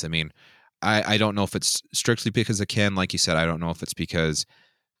with this. I mean, I don't know if it's strictly because of Ken, like you said. I don't know if it's because,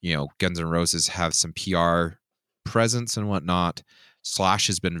 Guns N' Roses have some PR presence and whatnot. Slash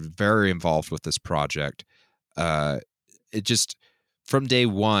has been very involved with this project. It just, from day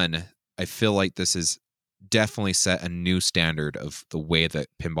one, I feel like this is definitely set a new standard of the way that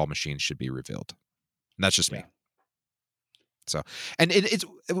pinball machines should be revealed. And that's just me. So, and it's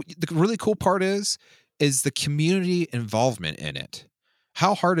the really cool part is the community involvement in it.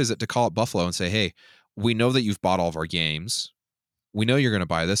 How hard is it to call up Buffalo and say, "Hey, we know that you've bought all of our games. We know you're going to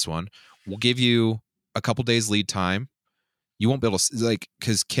buy this one. We'll give you a couple days lead time. You won't be able to,"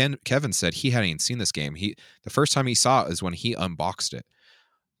 because Kevin said he hadn't even seen this game. The first time he saw it is when he unboxed it,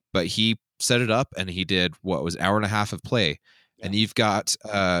 but he set it up and he did what was an hour and a half of play. Yeah. And you've got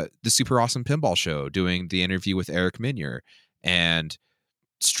the Super Awesome Pinball Show doing the interview with Eric Minier, and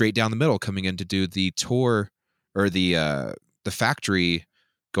straight down the middle coming in to do the tour, or the factory,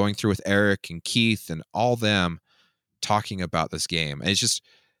 going through with Eric and Keith and all them talking about this game. And it's just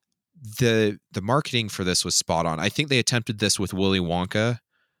the marketing for this was spot on. I think they attempted this with Willy Wonka,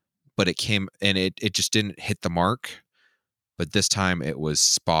 but it just didn't hit the mark. But this time it was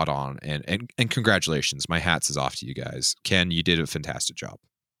spot on, and congratulations. My hats is off to you guys. Ken, you did a fantastic job.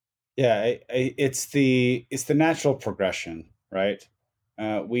 Yeah, it's the natural progression, right?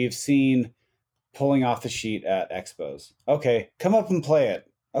 We've seen pulling off the sheet at expos. Okay, come up and play it.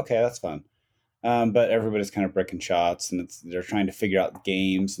 Okay, that's fun. But everybody's kind of bricking shots, and they're trying to figure out the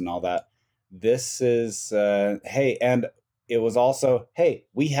games and all that. This is, hey, and it was also, hey,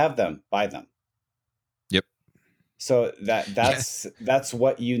 we have them, buy them. Yep. So that's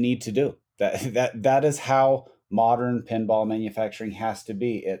what you need to do. That is how modern pinball manufacturing has to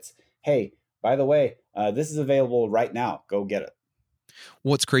be. It's, hey, by the way, this is available right now. Go get it.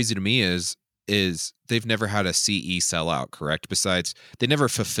 What's crazy to me is they've never had a CE sellout, correct? Besides, they never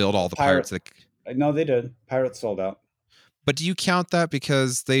fulfilled all the Pirates. No, they did. Pirates sold out. But do you count that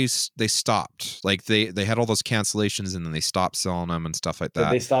because they stopped? Like they had all those cancellations and then they stopped selling them and stuff like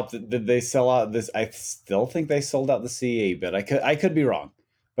that. Did they sell out this? I still think they sold out the CE, but I could be wrong.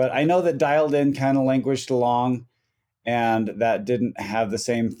 But I know that Dialed In kind of languished along, and that didn't have the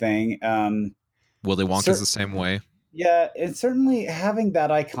same thing. Willy Wonka's Cer- the same way. yeah, it's certainly having that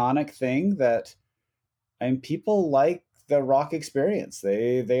iconic thing that, and people like the rock experience.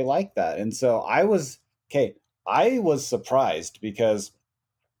 They like that. And so I was surprised because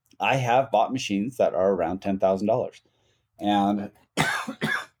I have bought machines that are around $10,000. And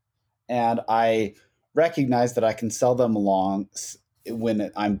and I recognize that I can sell them along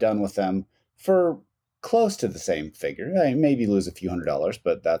when I'm done with them for close to the same figure. I maybe lose a few $100s,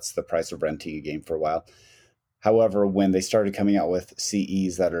 but that's the price of renting a game for a while. However, when they started coming out with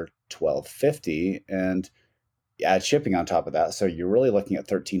CEs that are 1250 and add shipping on top of that, so you're really looking at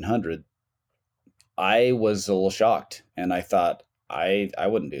 1300, I was a little shocked and I thought I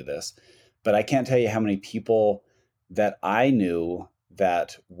wouldn't do this. But I can't tell you how many people that I knew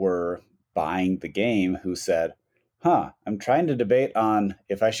that were buying the game who said, "Huh, I'm trying to debate on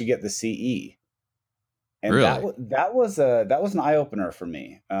if I should get the CE." And Really? that was an eye opener for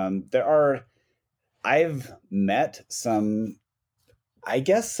me. I've met some, I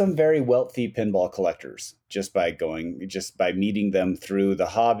guess, some very wealthy pinball collectors just by meeting them through the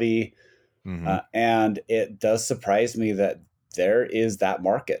hobby, Hmm. and it does surprise me that there is that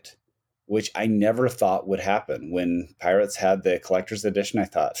market, which I never thought would happen. When Pirates had the collector's edition, I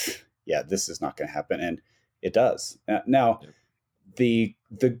thought, yeah, this is not going to happen, and it does. Now, Yep. the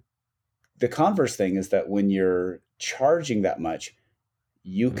the the converse thing is that when you're charging that much,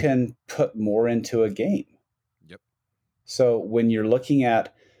 you can put more into a game. Yep. So when you're looking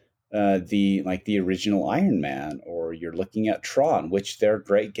at the original Iron Man, or you're looking at Tron, which they're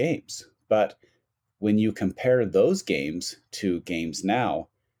great games, but when you compare those games to games now,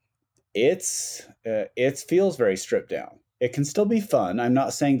 it feels very stripped down. It can still be fun. I'm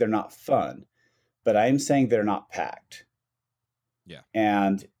not saying they're not fun, but I'm saying they're not packed. Yeah.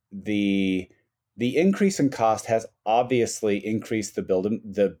 And the increase in cost has obviously increased the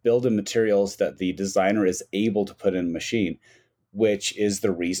build of materials that the designer is able to put in a machine, which is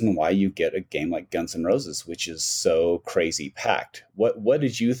the reason why you get a game like Guns N' Roses, which is so crazy packed. What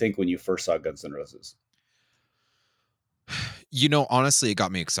did you think when you first saw Guns N' Roses? Honestly, it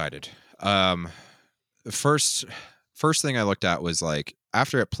got me excited. Um, first, first thing I looked at was like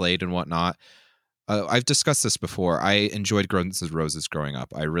after it played and whatnot. I've discussed this before. I enjoyed Guns N' Roses growing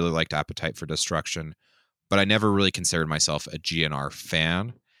up. I really liked Appetite for Destruction, but I never really considered myself a GNR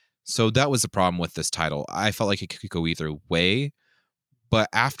fan. So that was the problem with this title. I felt like it could go either way. But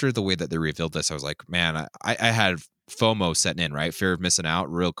after the way that they revealed this, I was like, man, I had FOMO setting in, right? Fear of missing out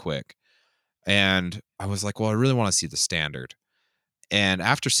real quick. And I was like, well, I really want to see the standard. And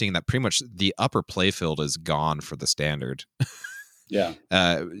after seeing that, pretty much the upper playfield is gone for the standard. Yeah.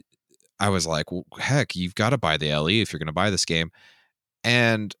 uh, I was like, well, heck, you've got to buy the LE if you're going to buy this game.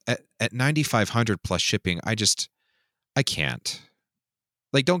 And at 9,500 plus shipping, I can't.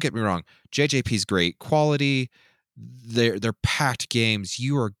 Like, don't get me wrong, JJP's great quality. They're packed games.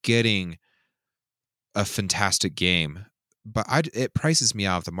 You are getting a fantastic game, but it prices me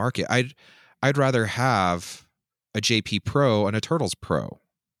out of the market. I'd rather have a JP Pro and a Turtles Pro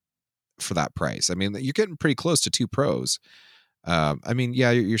for that price. I mean, you're getting pretty close to two pros. I mean, yeah,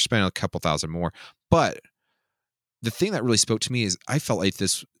 you're spending a couple thousand more, but the thing that really spoke to me is I felt like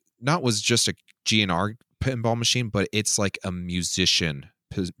this not was just a GNR pinball machine, but it's like a musician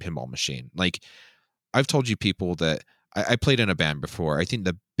pinball machine. Like I've told you people that I played in a band before. I think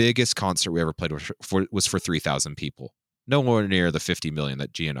the biggest concert we ever played was for 3,000 people. Nowhere near the 50 million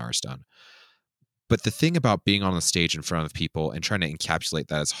that GNR's done. But the thing about being on the stage in front of people and trying to encapsulate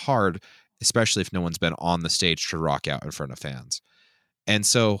that is hard, especially if no one's been on the stage to rock out in front of fans. And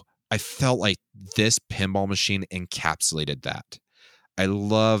so I felt like this pinball machine encapsulated that. I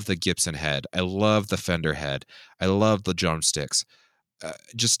love the Gibson head. I love the Fender head. I love the drumsticks.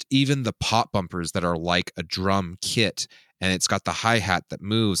 Just even the pop bumpers that are like a drum kit. And it's got the hi hat that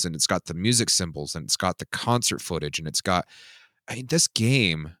moves, and it's got the music symbols, and it's got the concert footage, and it's got, I mean, this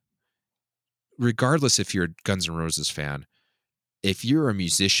game, regardless if you're a Guns N' Roses fan, if you're a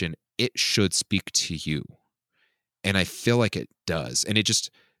musician, it should speak to you. And I feel like it does. And it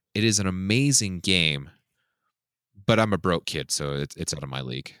is an amazing game, but I'm a broke kid, so it's out of my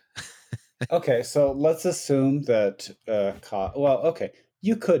league. Okay, so let's assume that okay,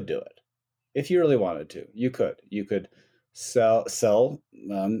 you could do it if you really wanted to. You could sell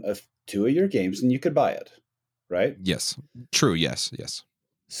two of your games and you could buy it, right? Yes. True. Yes. Yes.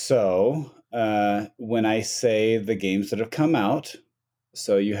 So when I say the games that have come out,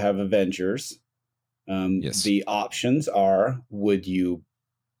 so you have Avengers. Yes. The options are: would you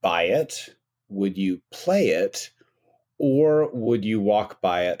buy it? Would you play it? Or would you walk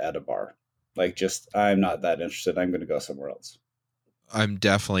by it at a bar? Like, just, I'm not that interested. I'm going to go somewhere else. I'm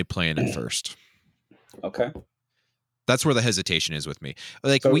definitely playing it first. Okay. That's where the hesitation is with me.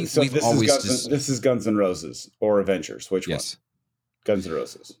 Like So we've always just This is Guns N' Roses or Avengers. Which one? yes. Guns N'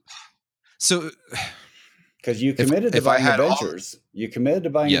 Roses. So Because you committed to if I buying had all Avengers. You committed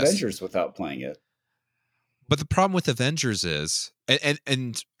to buying yes, Avengers without playing it. but the problem with Avengers is,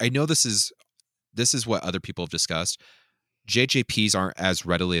 and I know this is what other people have discussed. JJPs aren't as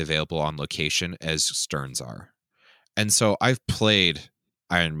readily available on location as Sterns are. And so I've played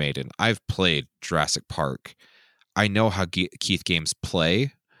Iron Maiden. I've played Jurassic Park. I know how Keith games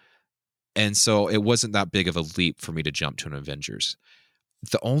play. And so it wasn't that big of a leap for me to jump to an Avengers.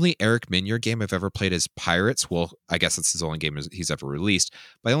 The only Eric Minier game I've ever played is Pirates. Well, I guess it's his only game he's ever released,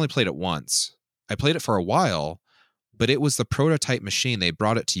 but I only played it once. I played it for a while, but it was the prototype machine. They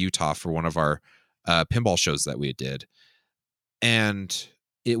brought it to Utah for one of our pinball shows that we did. And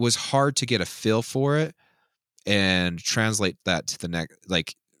it was hard to get a feel for it and translate that to the next,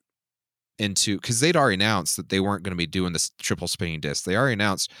 like into, because they'd already announced that they weren't going to be doing this triple spinning disc. They already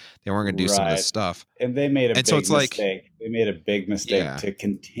announced they weren't going to do some of this Right. stuff. And they made a And so big it's like, mistake. They made a big mistake yeah, to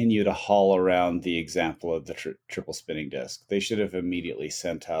continue to haul around the example of the triple spinning disc. They should have immediately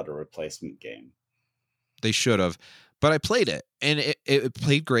sent out a replacement game. they should have. But I played it and it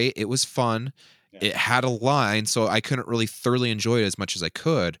played great. It was fun. Yeah. It had a line, so I couldn't really thoroughly enjoy it as much as I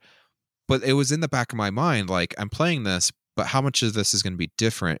could. But it was in the back of my mind, like, I'm playing this, but how much of this is going to be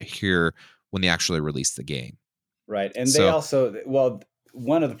different here when they actually release the game? Right. And they So also, well,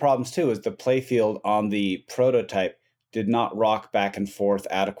 one of the problems too is the playfield on the prototype did not rock back and forth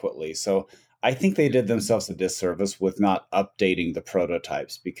adequately. So I think they did themselves a disservice with not updating the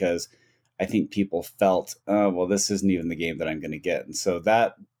prototypes, because I think people felt, oh, well, this isn't even the game that I'm going to get. And so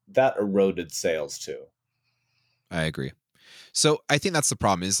that eroded sales too. I agree. So I think that's the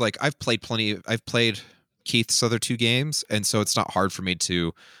problem is, like, I've played Keith's other two games, and so it's not hard for me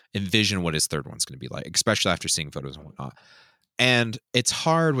to envision what his third one's going to be like, especially after seeing photos and whatnot. And it's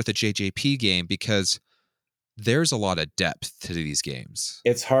hard with a JJP game because there's a lot of depth to these games.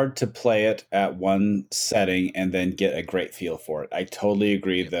 It's hard to play it at one setting and then get a great feel for it. I totally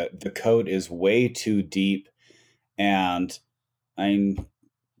agree Yep. that the code is way too deep, and I'm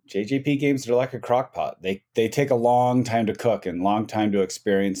JJP games are like a crock pot. They take a long time to cook and long time to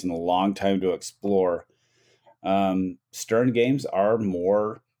experience and a long time to explore. Stern games are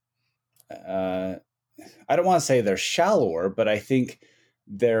more. I don't want to say they're shallower, but I think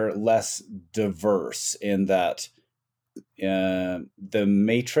they're less diverse in that the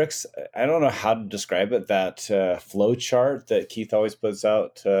Matrix. I don't know how to describe it. That flow chart that Keith always puts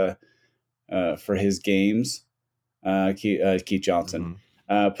out for his games. Keith Johnson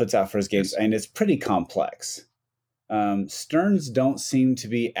puts out for his games, and it's pretty complex. Sterns don't seem to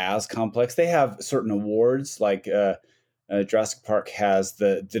be as complex. They have certain awards, like Jurassic Park has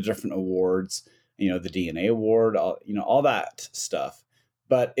the different awards. You know, the DNA award, all that stuff.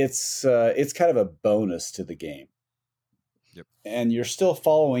 But it's kind of a bonus to the game. Yep. And you're still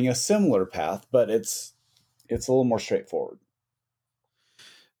following a similar path, but it's a little more straightforward.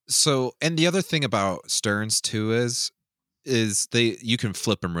 So, and the other thing about Sterns too is you can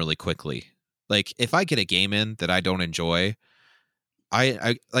flip them really quickly. Like, if I get a game in that I don't enjoy,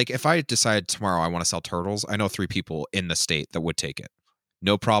 I like, if I decide tomorrow I want to sell turtles, I know 3 people in the state that would take it.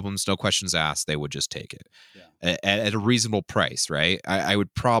 No problems, no questions asked. They would just take it at a reasonable price, right? I would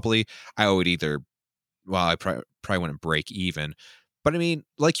either, well, I probably wouldn't break even, but I mean,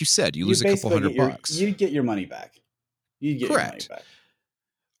 like you said, you lose a couple $100. You get your money back. You get your money Correct. back.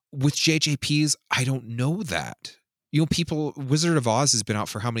 With JJPs, I don't know that. People, Wizard of Oz has been out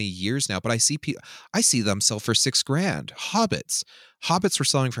for how many years now, but I see them sell for $6,000. Hobbits were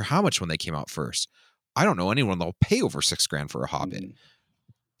selling for how much when they came out first? I don't know anyone that'll pay over $6,000 for a Hobbit. Mm-hmm.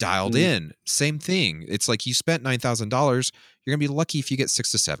 Dialed in, same thing. It's like you spent $9,000. You're gonna be lucky if you get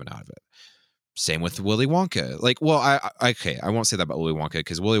 6 to 7 out of it. Same with Willy Wonka. Like, well, I won't say that about Willy Wonka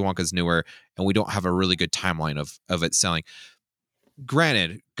because Willy Wonka's newer and we don't have a really good timeline of it selling.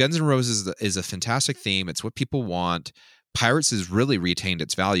 Granted, Guns N' Roses is a fantastic theme. It's what people want. Pirates has really retained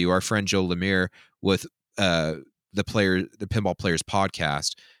its value. Our friend Joe Lemire with the Pinball Players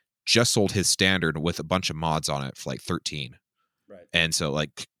podcast just sold his standard with a bunch of mods on it for like 13. Right. And so,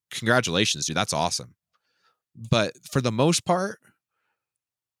 like, congratulations, dude. That's awesome. But for the most part,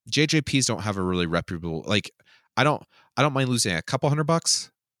 JJPs don't have a really reputable, like, I don't mind losing a couple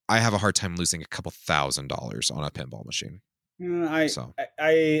 $100. I have a hard time losing a couple $1,000 on a pinball machine.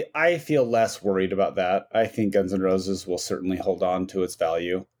 I feel less worried about that. I think Guns N' Roses will certainly hold on to its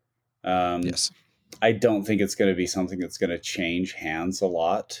value. Yes. I don't think it's going to be something that's going to change hands a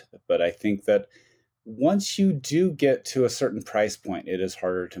lot, but I think that once you do get to a certain price point, it is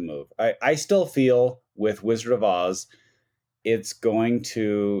harder to move. I still feel with Wizard of Oz, you're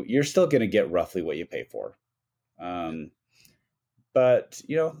still going to get roughly what you pay for. Um, but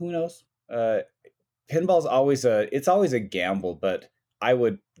who knows? Pinball's it's always a gamble, but I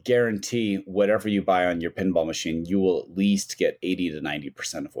would guarantee whatever you buy on your pinball machine, you will at least get 80 to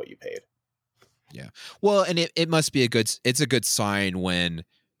 90% of what you paid. Yeah. Well, and it must be it's a good sign when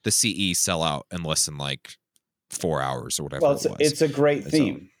the CE sell out in less than like 4 hours or whatever. Well, it was. it's a great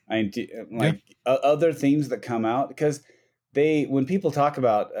theme. Other themes that come out, because when people talk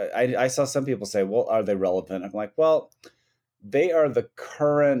about, I saw some people say, well, are they relevant? I'm like, well, they are the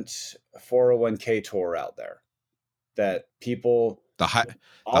current 401k tour out there that people the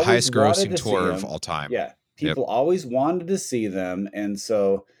highest grossing tour of all time. Yeah. People always wanted to see them. And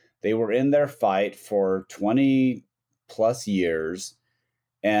so they were in their fight for 20 plus years.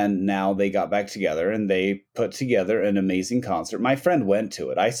 And now they got back together and they put together an amazing concert. My friend went to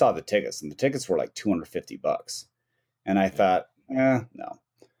it. I saw the tickets, and the tickets were like $250. And I thought, no.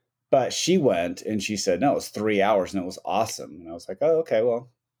 But she went and she said, no, it was 3 hours and it was awesome. And I was like, oh, okay, well,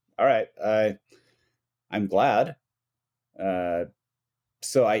 all right. I'm glad.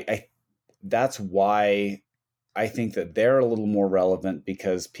 So I that's why I think that they're a little more relevant,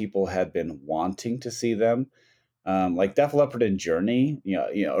 because people had been wanting to see them. Like Def Leppard and Journey,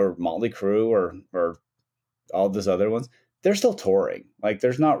 or Motley Crue, or all those other ones, they're still touring. Like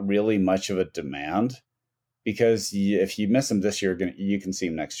there's not really much of a demand, because if you miss them this year, you can see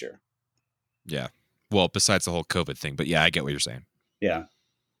them next year. Yeah. Well, besides the whole COVID thing, but yeah, I get what you're saying. Yeah.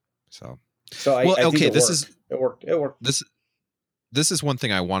 So I think it worked. This is one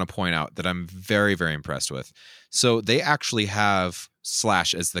thing I want to point out that I'm very, very impressed with. So they actually have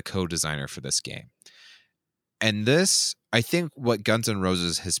Slash as the co-designer for this game. And this, I think what Guns N'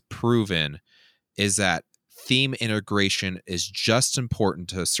 Roses has proven is that theme integration is just important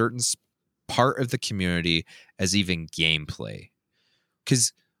to a certain part of the community as even gameplay.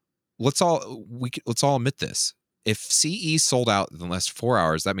 Because let's all admit this. If CE sold out in the last 4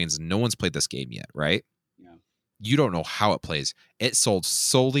 hours, that means no one's played this game yet, right? Yeah. You don't know how it plays. It sold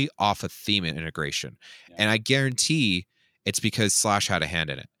solely off of theme and integration. Yeah. And I guarantee it's because Slash had a hand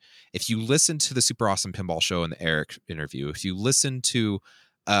in it. If you listen to the Super Awesome Pinball Show and the Eric interview, if you listen to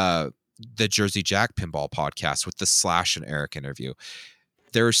the Jersey Jack Pinball podcast with the Slash and Eric interview,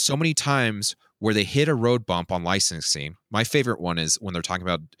 there are so many times where they hit a road bump on licensing. My favorite one is when they're talking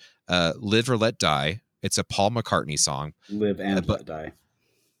about Live or Let Die. It's a Paul McCartney song. Live and Let Die.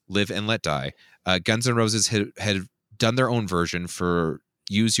 Live and Let Die. Guns N' Roses had done their own version for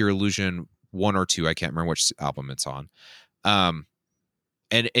Use Your Illusion 1 or 2. I can't remember which album it's on.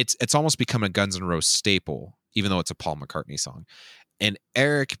 And it's almost become a Guns N' Roses staple, even though it's a Paul McCartney song. And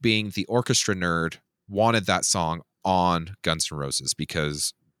Eric, being the orchestra nerd, wanted that song on Guns N' Roses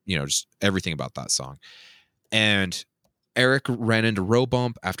because, just everything about that song. And Eric ran into road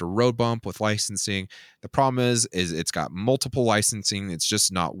bump after road bump with licensing. The problem is it's got multiple licensing. It's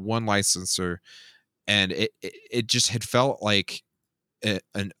just not one licenser. And it just had felt like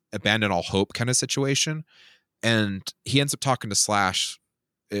an abandon all hope kind of situation. And he ends up talking to Slash.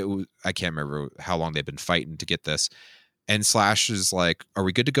 I can't remember how long they've been fighting to get this. And Slash is like, are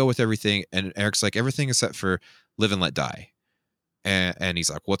we good to go with everything? And Eric's like, everything is set for Live and Let Die. And he's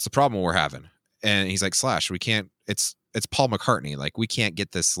like, what's the problem we're having? And he's like, Slash, we can't, it's Paul McCartney. Like, we can't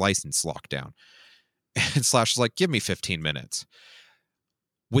get this license locked down. And Slash is like, give me 15 minutes.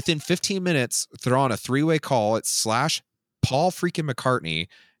 Within 15 minutes, they're on a 3-way call. It's Slash, Paul freaking McCartney,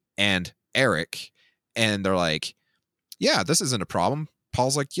 and Eric. And they're like, yeah, this isn't a problem.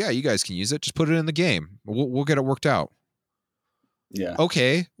 Paul's like, yeah, you guys can use it. Just put it in the game. We'll get it worked out. Yeah.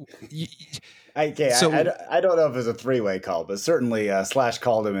 Okay. I don't know if it's a 3-way call, but certainly Slash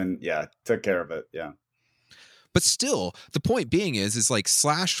called him and took care of it. Yeah. But still, the point being is like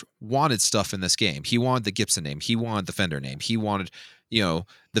Slash wanted stuff in this game. He wanted the Gibson name. He wanted the Fender name. He wanted, the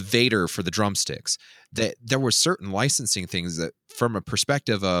Vader for the drumsticks. That there were certain licensing things that, from a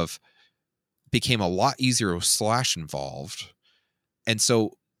perspective of, became a lot easier with Slash involved. And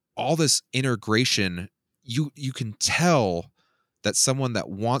so all this integration, you can tell that someone that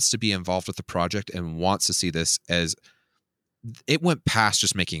wants to be involved with the project and wants to see this as, it went past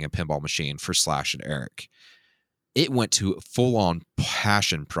just making a pinball machine for Slash and Eric. It went to a full-on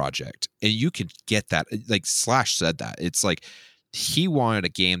passion project. And you could get that. Like Slash said that. It's like he wanted a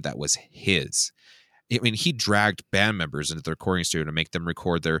game that was his. I mean, he dragged band members into the recording studio to make them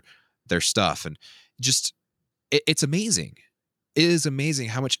record their stuff. And just, it's amazing. it is amazing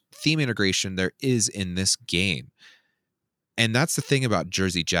how much theme integration there is in this game. And that's the thing about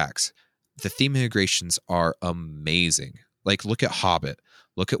Jersey Jacks. The theme integrations are amazing. Like, look at Hobbit,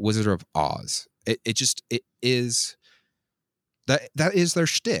 look at Wizard of Oz. It is that is their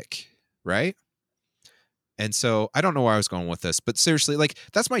shtick, right? And so I don't know where I was going with this, but seriously, like,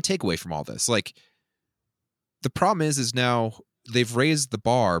 that's my takeaway from all this. Like, the problem is now they've raised the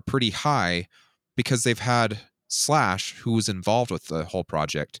bar pretty high because they've had Slash, who was involved with the whole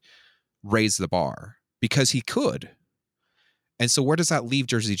project, raise the bar because he could. And so where does that leave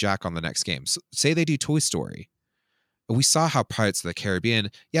Jersey Jack on the next game? So, say they do Toy Story. We saw how Pirates of the Caribbean,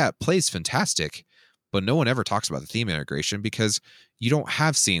 yeah, it plays fantastic, but no one ever talks about the theme integration because you don't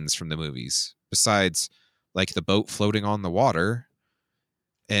have scenes from the movies besides like the boat floating on the water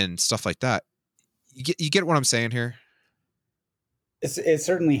and stuff like that. You get what I'm saying here? It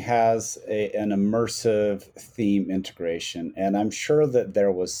certainly has an immersive theme integration, and I'm sure that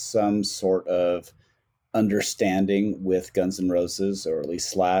there was some sort of understanding with Guns N' Roses, or at least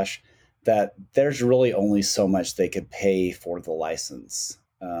Slash, that there's really only so much they could pay for the license.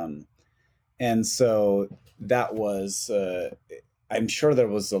 And so that was, I'm sure there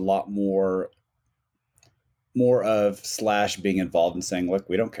was a lot more of Slash being involved and saying, "Look,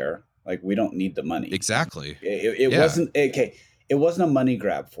 we don't care. Like, we don't need the money." Exactly. It Yeah. wasn't okay. It wasn't a money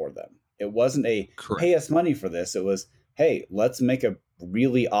grab for them. It wasn't a Correct. pay us money for this. It was, hey, let's make a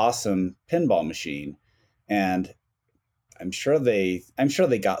really awesome pinball machine. And I'm sure they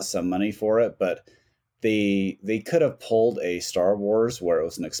got some money for it, but they could have pulled a Star Wars where it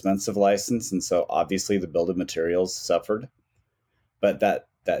was an expensive license, and so obviously the build of materials suffered. But that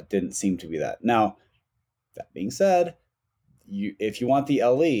didn't seem to be that. Now, that being said, if you want the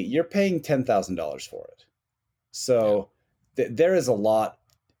LE, you're paying $10,000 for it. So there is a lot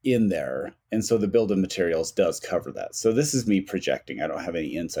in there, and so the build of materials does cover that. So this is me projecting. I don't have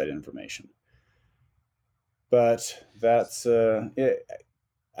any inside information, but that's it.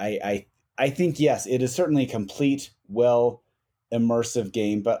 I think, yes, it is certainly a complete, well, immersive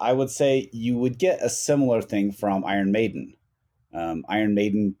game. But I would say you would get a similar thing from Iron Maiden. Iron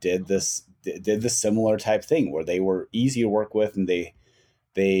Maiden did the similar type thing where they were easy to work with and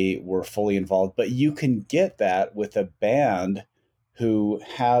they were fully involved. But you can get that with a band who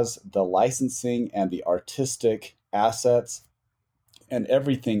has the licensing and the artistic assets and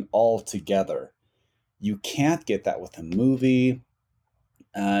everything all together. You can't get that with a movie.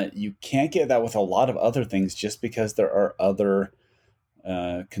 You can't get that with a lot of other things just because there are other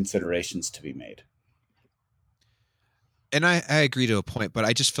considerations to be made. And I agree to a point, but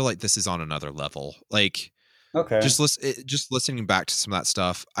I just feel like this is on another level. Like, Okay. just listening back to some of that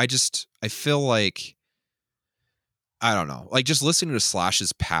stuff, I feel like, I don't know, like, just listening to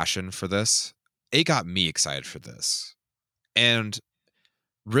Slash's passion for this, it got me excited for this. And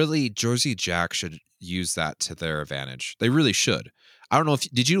really, Jersey Jack should use that to their advantage. They really should. I don't know if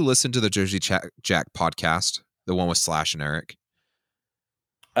did you listen to the Jersey Jack podcast, the one with Slash and Eric?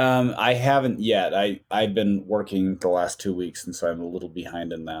 I haven't yet. I've been working the last 2 weeks, and so I'm a little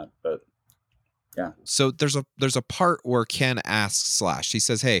behind in that. But yeah. So there's a part where Ken asks Slash. He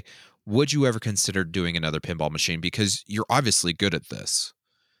says, "Hey, would you ever consider doing another pinball machine because you're obviously good at this?"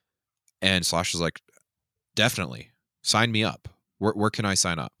 And Slash is like, "Definitely, sign me up. Where can I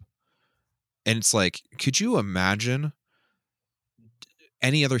sign up?" And it's like, could you imagine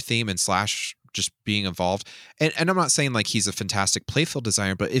any other theme in Slash just being involved? And I'm not saying like he's a fantastic playfield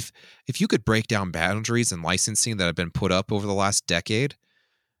designer, but if you could break down boundaries and licensing that have been put up over the last decade,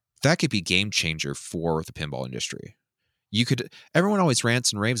 that could be game changer for the pinball industry. Everyone always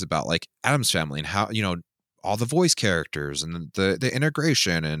rants and raves about like Addams Family and how, all the voice characters and the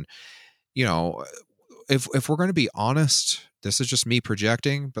integration. And, if we're going to be honest, this is just me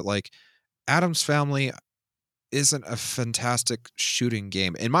projecting, but like Addams Family isn't a fantastic shooting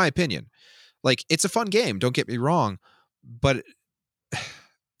game, in my opinion. Like, it's a fun game, don't get me wrong, but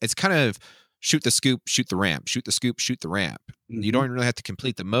it's kind of shoot the scoop, shoot the ramp, shoot the scoop, shoot the ramp. Mm-hmm. You don't really have to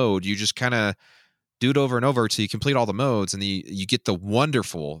complete the mode. You just kind of do it over and over till you complete all the modes, and you get the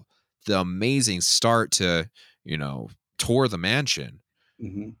amazing start to, tour the mansion.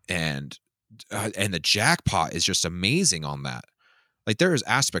 Mm-hmm. And the jackpot is just amazing on that. Like, there is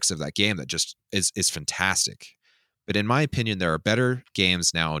aspects of that game that just is fantastic. But in my opinion, there are better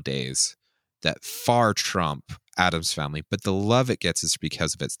games nowadays that far trump Addams Family, but the love it gets is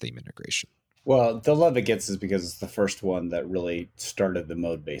because of its theme integration. Well, the love it gets is because it's the first one that really started the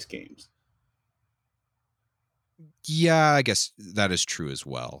mode-based games. Yeah, I guess that is true as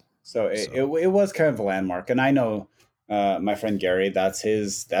well. So it was kind of a landmark. And I know My friend Gary, that's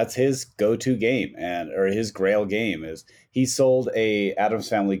his go-to game, and or his grail game is he sold a Adams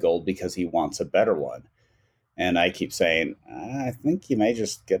Family Gold because he wants a better one. And I keep saying, I think you may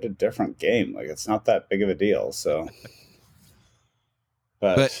just get a different game. Like it's not that big of a deal. So,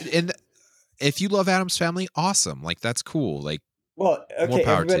 But but if you love Adam's Family, awesome. Like that's cool. Like well, more okay.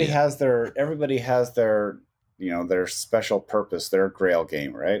 power to you. Everybody has their their special purpose, their grail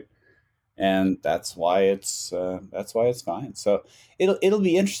game, right? And that's why it's fine. So it'll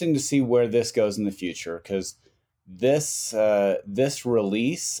be interesting to see where this goes in the future because this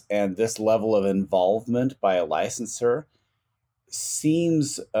release and this level of involvement by a licensor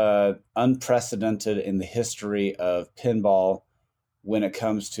seems unprecedented in the history of pinball when it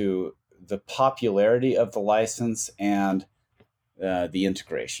comes to the popularity of the license and the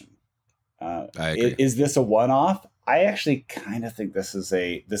integration. I agree. Is this a one-off? I actually kind of think this is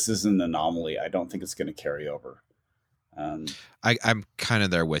an anomaly. I don't think it's going to carry over. I'm kind of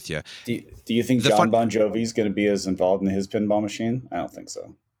there with you. Do you think John Bon Jovi is going to be as involved in his pinball machine? I don't think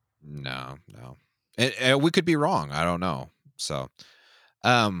so. No. And we could be wrong. I don't know. So,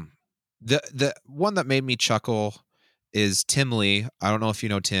 the one that made me chuckle is Tim Lee. I don't know if you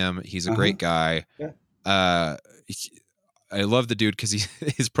know Tim. He's a great guy. Yeah. I love the dude because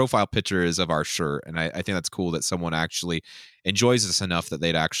his profile picture is of our shirt, and I think that's cool that someone actually enjoys us enough that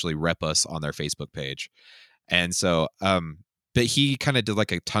they'd actually rep us on their Facebook page. And so, but he kind of did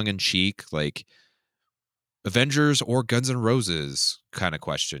like a tongue in cheek, like Avengers or Guns N' Roses kind of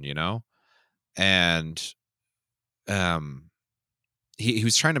question, you know? And he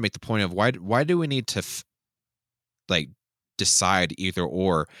was trying to make the point of why do we need to like decide either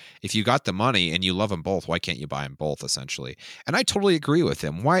or? If you got the money and you love them both, why can't you buy them both essentially? And I totally agree with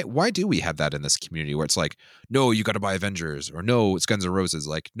him. Why do we have that in this community where it's like, no, you got to buy Avengers, or no, it's Guns N' Roses,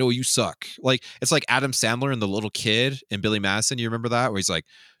 like no, you suck. Like it's like Adam Sandler and the little kid in Billy Madison, you remember that, where he's like,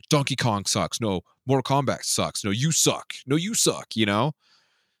 Donkey Kong sucks, no, Mortal Kombat sucks, no, you suck, you know?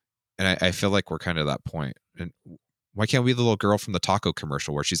 And I feel like we're kind of at that point. And why can't we be the little girl from the taco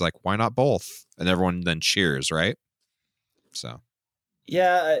commercial where she's like, why not both? And everyone then cheers, right? So.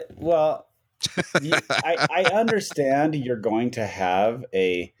 Yeah, well, I understand you're going to have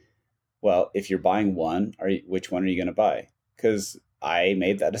if you're buying one, which one are you going to buy? Because I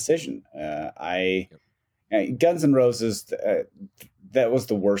made that decision. Guns N' Roses, that was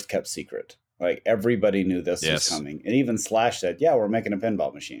the worst kept secret. Like everybody knew this was coming, and even Slash said, "Yeah, we're making a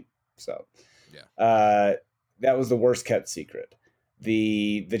pinball machine." So, that was the worst kept secret.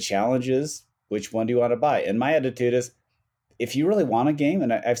 The challenge is, which one do you want to buy? And my attitude is, if you really want a game,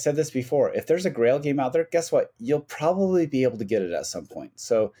 and I've said this before, if there's a Grail game out there, guess what? You'll probably be able to get it at some point.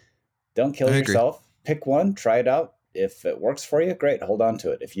 So don't kill yourself. Pick one, try it out. If it works for you, great, hold on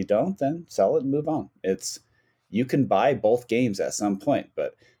to it. If you don't, then sell it and move on. You can buy both games at some point,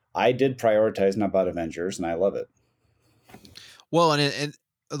 but I did prioritize not about Avengers, and I love it. Well, and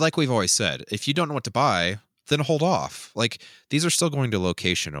like we've always said, if you don't know what to buy, then hold off. Like these are still going to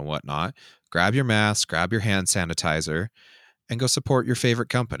location and whatnot. Grab your mask, grab your hand sanitizer, and go support your favorite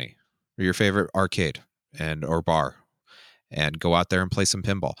company or your favorite arcade or bar, and go out there and play some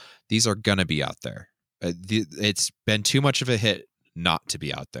pinball. These are gonna be out there. It's been too much of a hit not to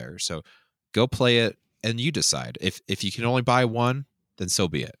be out there. So go play it, and you decide. If you can only buy one, then so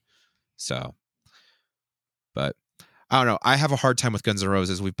be it. So, but I don't know. I have a hard time with Guns N'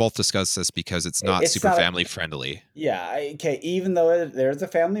 Roses. We've both discussed this because it's not super family friendly. Yeah. Okay. Even though there's a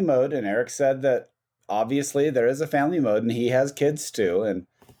family mode, and Eric said that obviously there is a family mode, and he has kids too, and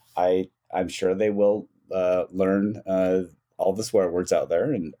I'm sure they will learn all the swear words out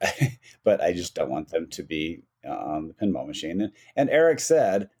there, and but I just don't want them to be on the pinball machine. And Eric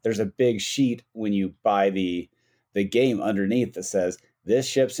said there's a big sheet when you buy the game underneath that says this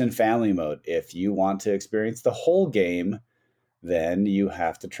ships in family mode. If you want to experience the whole game, then you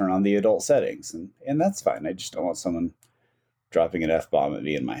have to turn on the adult settings, and that's fine. I just don't want someone dropping an F-bomb at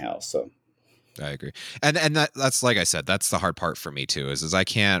me in my house. So I agree. And that's like I said, that's the hard part for me too, is I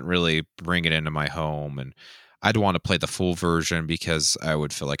can't really bring it into my home, and I'd want to play the full version because I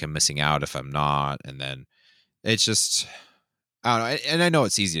would feel like I'm missing out if I'm not. And then it's just, I don't know. And I know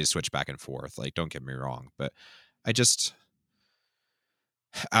it's easy to switch back and forth. Like, don't get me wrong, but I don't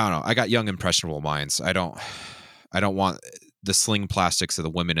know. I got young, impressionable minds. I don't want the sling plastics of the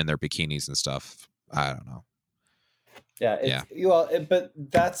women in their bikinis and stuff. I don't know. Yeah. Well, but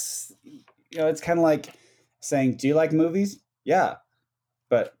that's, it's kind of like saying, do you like movies? Yeah.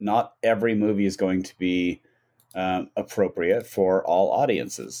 But not every movie is going to be appropriate for all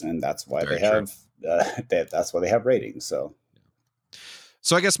audiences. And that's why that's why they have ratings. So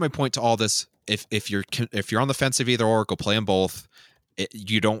So I guess my point to all this, if you're on the fence of either or, go play them both.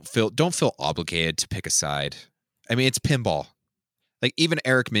 You don't feel obligated to pick a side. I mean, it's pinball. Like even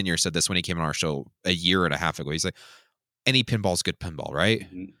Eric Minier said this when he came on our show a year and a half ago. He's like, any pinball's good pinball, right?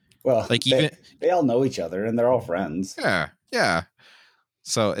 Mm-hmm. Well, like even they all know each other and they're all friends. Yeah.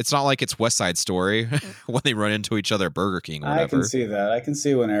 So it's not like it's West Side Story when they run into each other at Burger King or whatever. I can see that. I can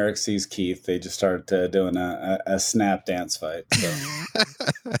see when Eric sees Keith, they just start doing a snap dance fight.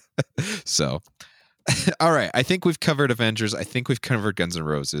 So, all right. I think we've covered Avengers. I think we've covered Guns N'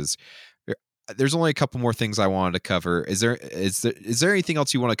 Roses. There's only a couple more things I wanted to cover. Is there anything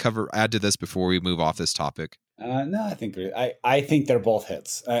else you want to add to this before we move off this topic? No, I think they're both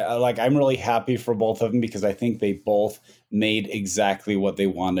hits. I'm really happy for both of them because I think they both made exactly what they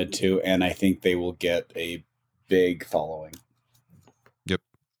wanted to, and I think they will get a big following. Yep,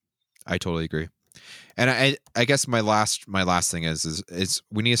 I totally agree. And I guess my last thing is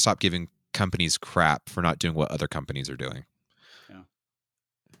we need to stop giving companies crap for not doing what other companies are doing. Yeah.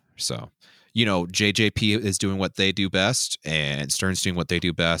 So, JJP is doing what they do best, and Stern's doing what they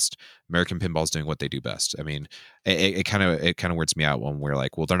do best. American Pinball's doing what they do best. I mean, it kind of weirds me out when we're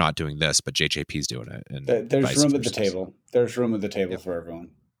like, well, they're not doing this, but JJP's doing it. And there's room at the table. There's room at the table for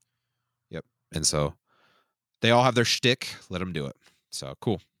everyone. Yep. And so they all have their shtick. Let them do it. So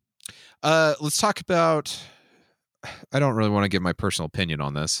cool. Let's talk about. I don't really want to give my personal opinion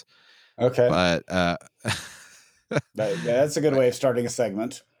on this. Okay. But that's a good way of starting a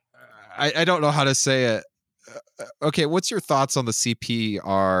segment. I don't know how to say it. Okay, what's your thoughts on the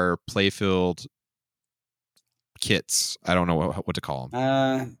CPR playfield kits? I don't know what to call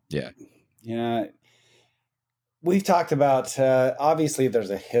them. Yeah. We've talked about, obviously there's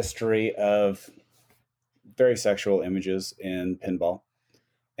a history of very sexual images in pinball.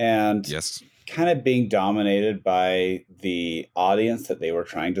 And yes, kind of being dominated by the audience that they were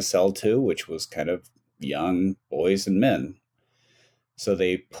trying to sell to, which was kind of young boys and men. So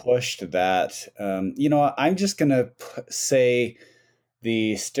they pushed that. I'm just going to say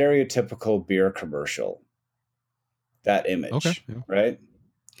the stereotypical beer commercial, that image, okay, yeah. Right?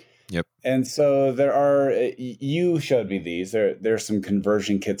 Yep. And so you showed me these. There's some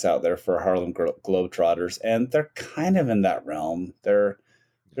conversion kits out there for Harlem Globetrotters, and they're kind of in that realm. They're a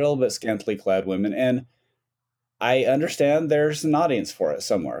little bit scantily clad women, and I understand there's an audience for it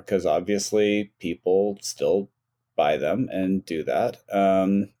somewhere because obviously people still buy them and do that.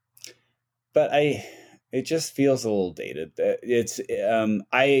 But it just feels a little dated.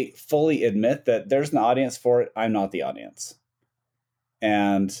 I fully admit that there's an audience for it. I'm not the audience.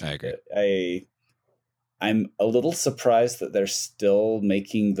 And I agree. I'm a little surprised that they're still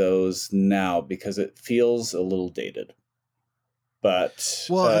making those now because it feels a little dated. But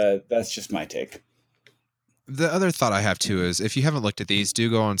that's just my take. The other thought I have too is if you haven't looked at these, do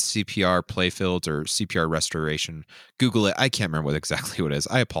go on CPR Playfield or CPR Restoration. Google it. I can't remember exactly what it is.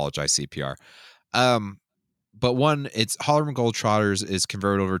 I apologize, CPR. But one, it's Harlem Globetrotters is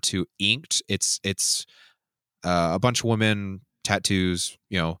converted over to inked. It's a bunch of women, tattoos.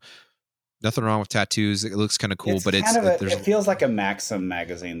 Nothing wrong with tattoos. It looks kind of cool, but it feels like a Maxim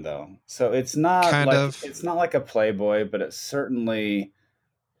magazine though. So it's not it's not like a Playboy, but it's certainly,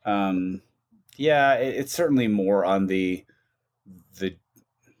 it's certainly more on the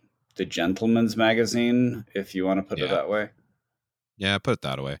gentleman's magazine, if you want to put it that way. Yeah, put it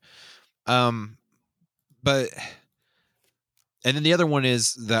that way. But and then the other one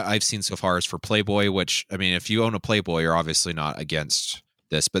is that I've seen so far is for Playboy, which I mean, if you own a Playboy, you're obviously not against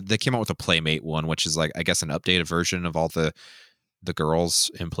this, but they came out with a Playmate one, which is like, I guess, an updated version of all the girls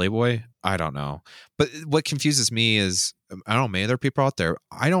in Playboy. I don't know. But what confuses me is, I don't know, maybe there are people out there.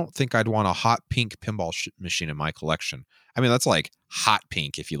 I don't think I'd want a hot pink pinball machine in my collection. I mean, that's like hot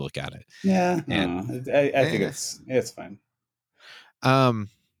pink if you look at it. Yeah. And, I think it's fine.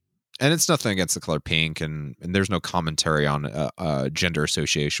 And it's nothing against the color pink, and there's no commentary on gender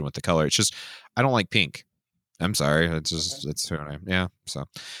association with the color. It's just, I don't like pink. I'm sorry. It's who I am. Yeah. So,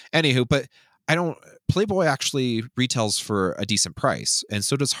 anywho, but Playboy actually retails for a decent price, and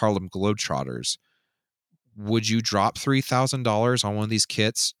so does Harlem Globetrotters. Would you drop $3,000 on one of these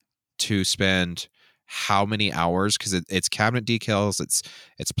kits to spend how many hours? Because it's cabinet decals,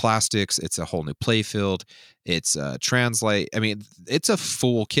 it's plastics, it's a whole new playfield, it's translate. I mean, it's a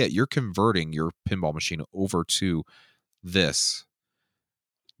full kit. You're converting your pinball machine over to this.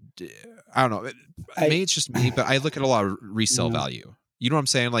 I don't know. Maybe it's just me, but I look at a lot of resale value. You know what I'm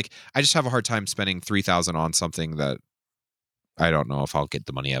saying? Like, I just have a hard time spending $3,000 on something that I don't know if I'll get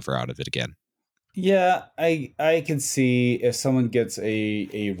the money ever out of it again. Yeah, I can see if someone gets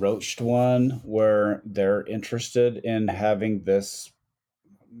a roached one where they're interested in having this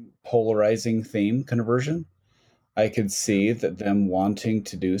polarizing theme conversion. I could see that them wanting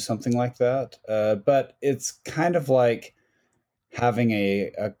to do something like that, but it's kind of like having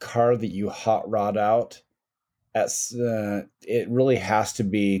a car that you hot rod out. It really has to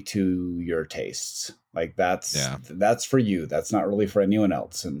be to your tastes. Like Yeah. that's for you. That's not really for anyone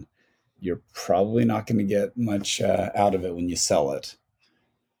else, and you're probably not going to get much out of it when you sell it.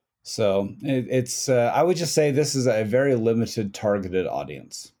 So it's I would just say this is a very limited targeted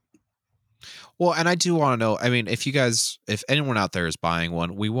audience. Well, and I do want to know, I mean, if anyone out there is buying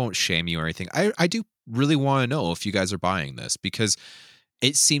one, we won't shame you or anything. I do really want to know if you guys are buying this, because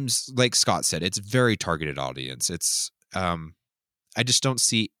it seems like Scott said, it's very targeted audience. I just don't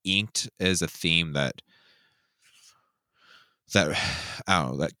see inked as a theme that I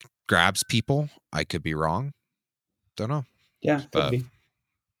don't know, that grabs people. I could be wrong. Don't know. Yeah, could But be.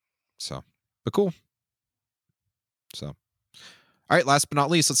 so, but cool. So, all right, last but not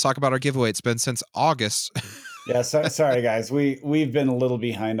least, let's talk about our giveaway. It's been since August. Yeah, sorry guys. We've been a little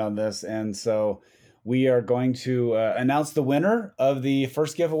behind on this, and so we are going to announce the winner of the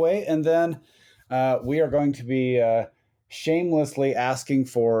first giveaway, and then we are going to be shamelessly asking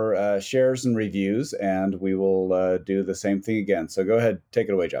for shares and reviews, and we will do the same thing again. So go ahead, take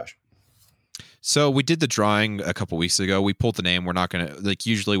it away, Josh. So we did the drawing a couple weeks ago. We pulled the name. We're not gonna, like,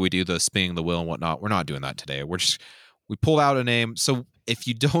 usually we do the spinning the wheel and whatnot. We're not doing that today. We pulled out a name. So if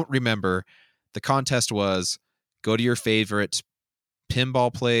you don't remember, the contest was go to your favorite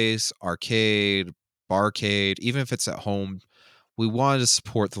pinball place, arcade, barcade, even if it's at home. We wanted to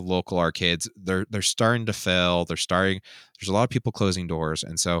support the local arcades. They're starting to fail. There's a lot of people closing doors,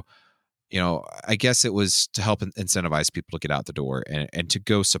 and so, I guess it was to help incentivize people to get out the door and to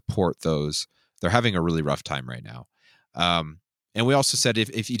go support those. They're having a really rough time right now. And we also said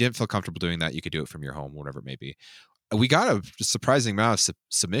if you didn't feel comfortable doing that, you could do it from your home, whatever it may be. We got a surprising amount of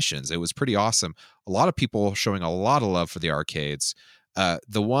submissions. It was pretty awesome. A lot of people showing a lot of love for the arcades.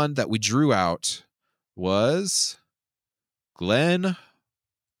 The one that we drew out was Glenn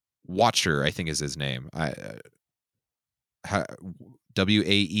Watcher, I think is his name. Waechter.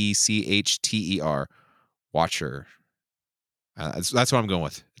 Watcher. That's what I'm going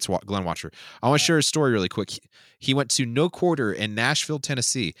with. It's Glenn Watcher. I want to share his story really quick. He went to No Quarter in Nashville,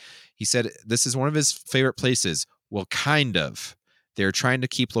 Tennessee. He said this is one of his favorite places. Well, kind of. They're trying to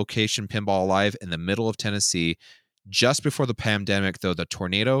keep location pinball alive in the middle of Tennessee. Just before the pandemic, though, the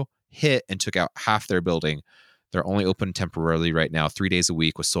tornado hit and took out half their building. They're only open temporarily right now, 3 days a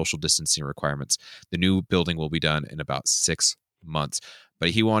week with social distancing requirements. The new building will be done in about 6 months.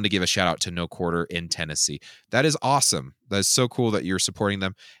 But he wanted to give a shout out to No Quarter in Tennessee. That is awesome. That is so cool that you're supporting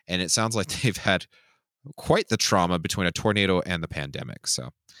them. And it sounds like they've had quite the trauma between a tornado and the pandemic.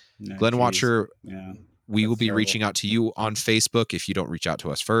 So, Glenn Watcher, we will be terrible. Reaching out to you on Facebook if you don't reach out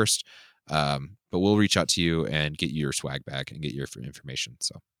to us first. But we'll reach out to you and get you your swag bag and get your information.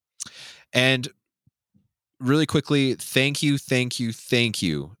 So, and really quickly, thank you.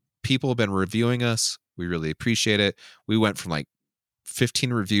 People have been reviewing us. We really appreciate it. We went from like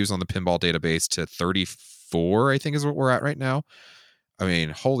 15 reviews on the pinball database to 34, I think is what we're at right now. I mean,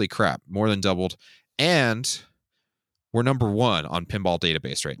 holy crap, more than doubled. And we're number 1 on pinball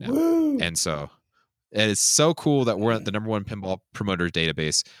database right now. Woo! And so it is so cool that we're at the number 1 pinball promoter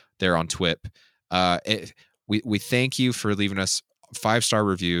database there on TWIP. We thank you for leaving us 5-star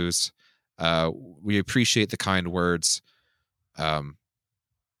reviews. We appreciate the kind words.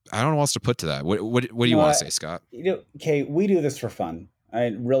 I don't know what else to put to that. What do you want to say, Scott? Okay, we do this for fun.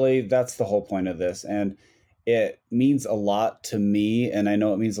 That's the whole point of this. And it means a lot to me, and I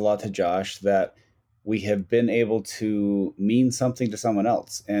know it means a lot to Josh, that we have been able to mean something to someone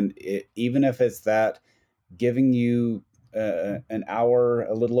else. And even if it's that giving you an hour,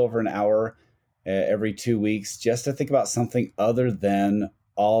 a little over an hour every 2 weeks, just to think about something other than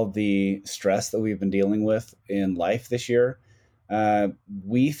all the stress that we've been dealing with in life this year.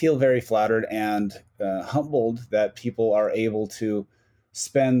 We feel very flattered and humbled that people are able to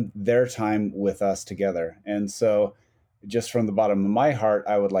spend their time with us together. And so just from the bottom of my heart,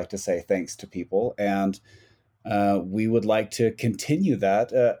 I would like to say thanks to people. And we would like to continue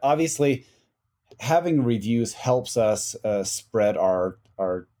that. Obviously, having reviews helps us spread our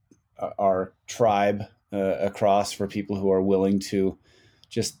tribe across for people who are willing to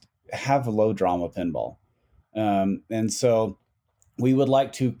just have low drama pinball. And so we would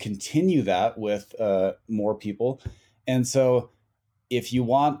like to continue that with more people. And so if you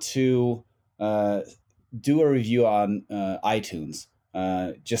want to do a review on iTunes,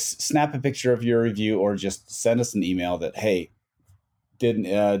 just snap a picture of your review or just send us an email that, hey, did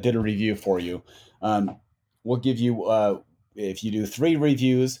a review for you. We'll give you if you do 3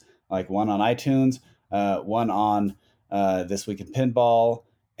 reviews, like one on iTunes, one on This Week in Pinball,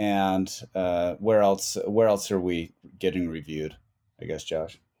 and where else are we getting reviewed? I guess,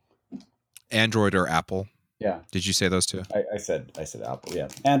 Josh. Android or Apple. Yeah. Did you say those two? I said Apple. Yeah.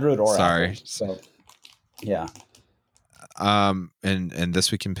 Android or Sorry. Apple. So, yeah. And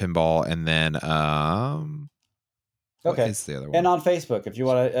This Week in Pinball, and then what Okay. is the other one? And on Facebook, if you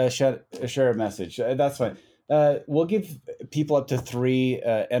want to share a message, that's fine. We'll give people up to 3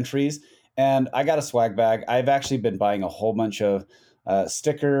 entries, and I got a swag bag. I've actually been buying a whole bunch of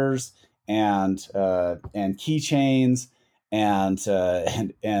stickers and keychains, and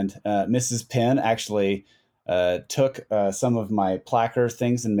Mrs. Penn actually took some of my placard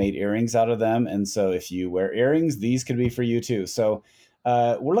things and made earrings out of them. And so if you wear earrings, these could be for you too. So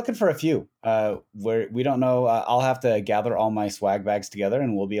we're looking for a few. We don't know. I'll have to gather all my swag bags together,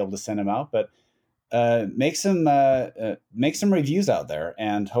 and we'll be able to send them out. But make some reviews out there,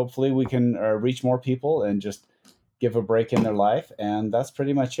 and hopefully we can reach more people and just give a break in their life. And that's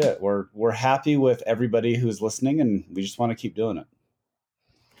pretty much it. We're happy with everybody who's listening, and we just want to keep doing it.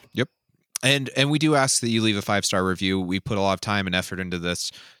 Yep. And we do ask that you leave a 5-star review. We put a lot of time and effort into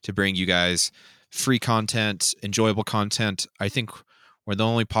this to bring you guys free content, enjoyable content. I think we're the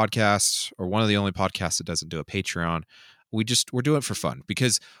only podcast, or one of the only podcasts, that doesn't do a Patreon. We're doing it for fun,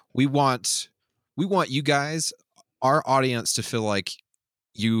 because we want you guys, our audience, to feel like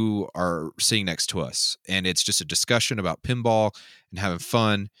you are sitting next to us, and it's just a discussion about pinball and having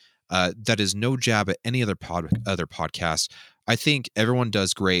fun. That is no jab at any other podcast. I think everyone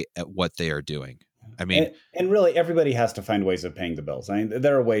does great at what they are doing. I mean, and really, everybody has to find ways of paying the bills. I mean,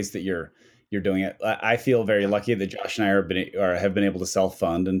 there are ways that you're doing it. I feel very lucky that Josh and I have been able to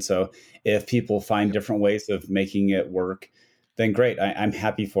self-fund, and so if people find different ways of making it work, then great. I'm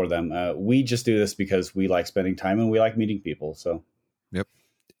happy for them. We just do this because we like spending time and we like meeting people. So, yep.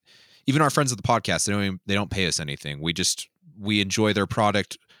 Even our friends of the podcast, they don't pay us anything. We enjoy their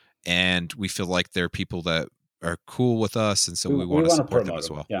product, and we feel like they're people that are cool with us, and so we want to support them as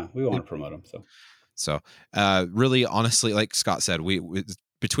well. Yeah, we want to promote them. So, really, honestly, like Scott said, we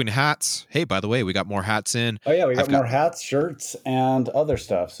between hats. Hey, by the way, we got more hats in. Oh yeah, we got more hats, shirts, and other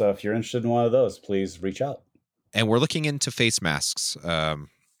stuff. So if you're interested in one of those, please reach out. And we're looking into face masks.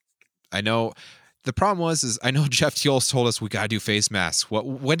 I know the problem is I know Jeff Teals told us we gotta do face masks.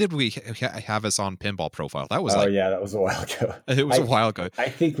 When did we have us on Pinball Profile? That was that was a while ago. It was a while ago. I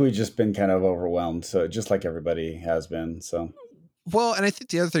think we've just been kind of overwhelmed, so just like everybody has been. So, well, and I think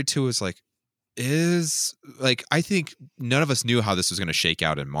the other thing too is I think none of us knew how this was going to shake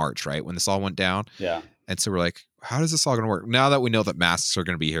out in March, right? When this all went down. Yeah. And so we're like, how is this all going to work? Now that we know that masks are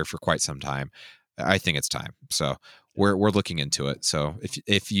going to be here for quite some time, I think it's time. So we're looking into it. So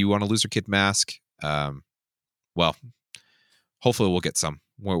if you want a Loser Kid mask, well, hopefully we'll get some.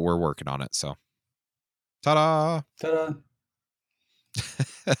 We're working on it. So, ta-da!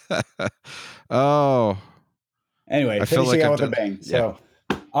 Oh. Anyway, finishing out with a bang. So,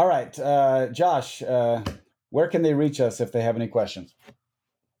 all right, Josh, where can they reach us if they have any questions?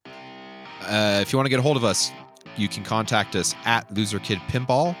 If you want to get a hold of us, you can contact us at Loser Kid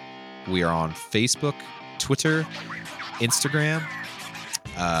Pinball. We are on Facebook, Twitter, Instagram.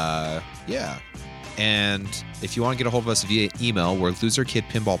 Yeah. And if you want to get a hold of us via email, we're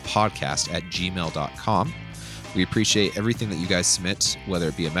loserkidpinballpodcast@gmail.com. We appreciate everything that you guys submit, whether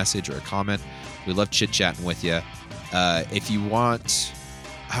it be a message or a comment. We love chit-chatting with you. If you want,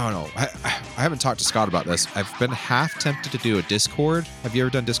 I don't know, I haven't talked to Scott about this. I've been half tempted to do a Discord. Have you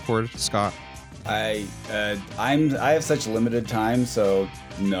ever done Discord, Scott? I have such limited time, so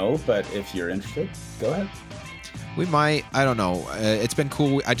no, but if you're interested, go ahead. We might. I don't know. It's been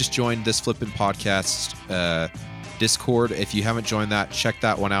cool. I just joined this Flippin' Podcast Discord. If you haven't joined that, check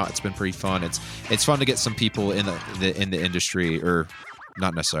that one out. It's been pretty fun. It's fun to get some people in the industry, or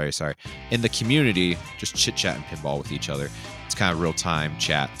not necessarily, sorry, in the community, just chit-chatting pinball with each other. It's kind of real-time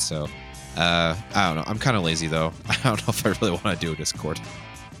chat. So I don't know. I'm kind of lazy though. I don't know if I really want to do a Discord.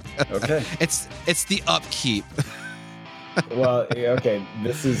 Okay. It's the upkeep. Well, okay.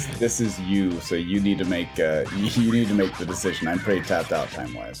 This is you, so you need to make the decision. I'm pretty tapped out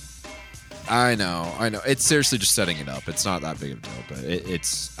time wise. I know. It's seriously just setting it up. It's not that big of a deal, but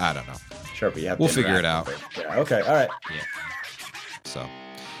it's I don't know. Sure, but we'll figure it out. Yeah. Okay. All right. Yeah. So,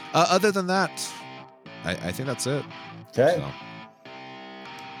 other than that, I think that's it. Okay. So.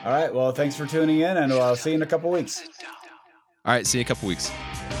 All right. Well, thanks for tuning in, and I'll see you in a couple weeks. All right. See you in a couple weeks.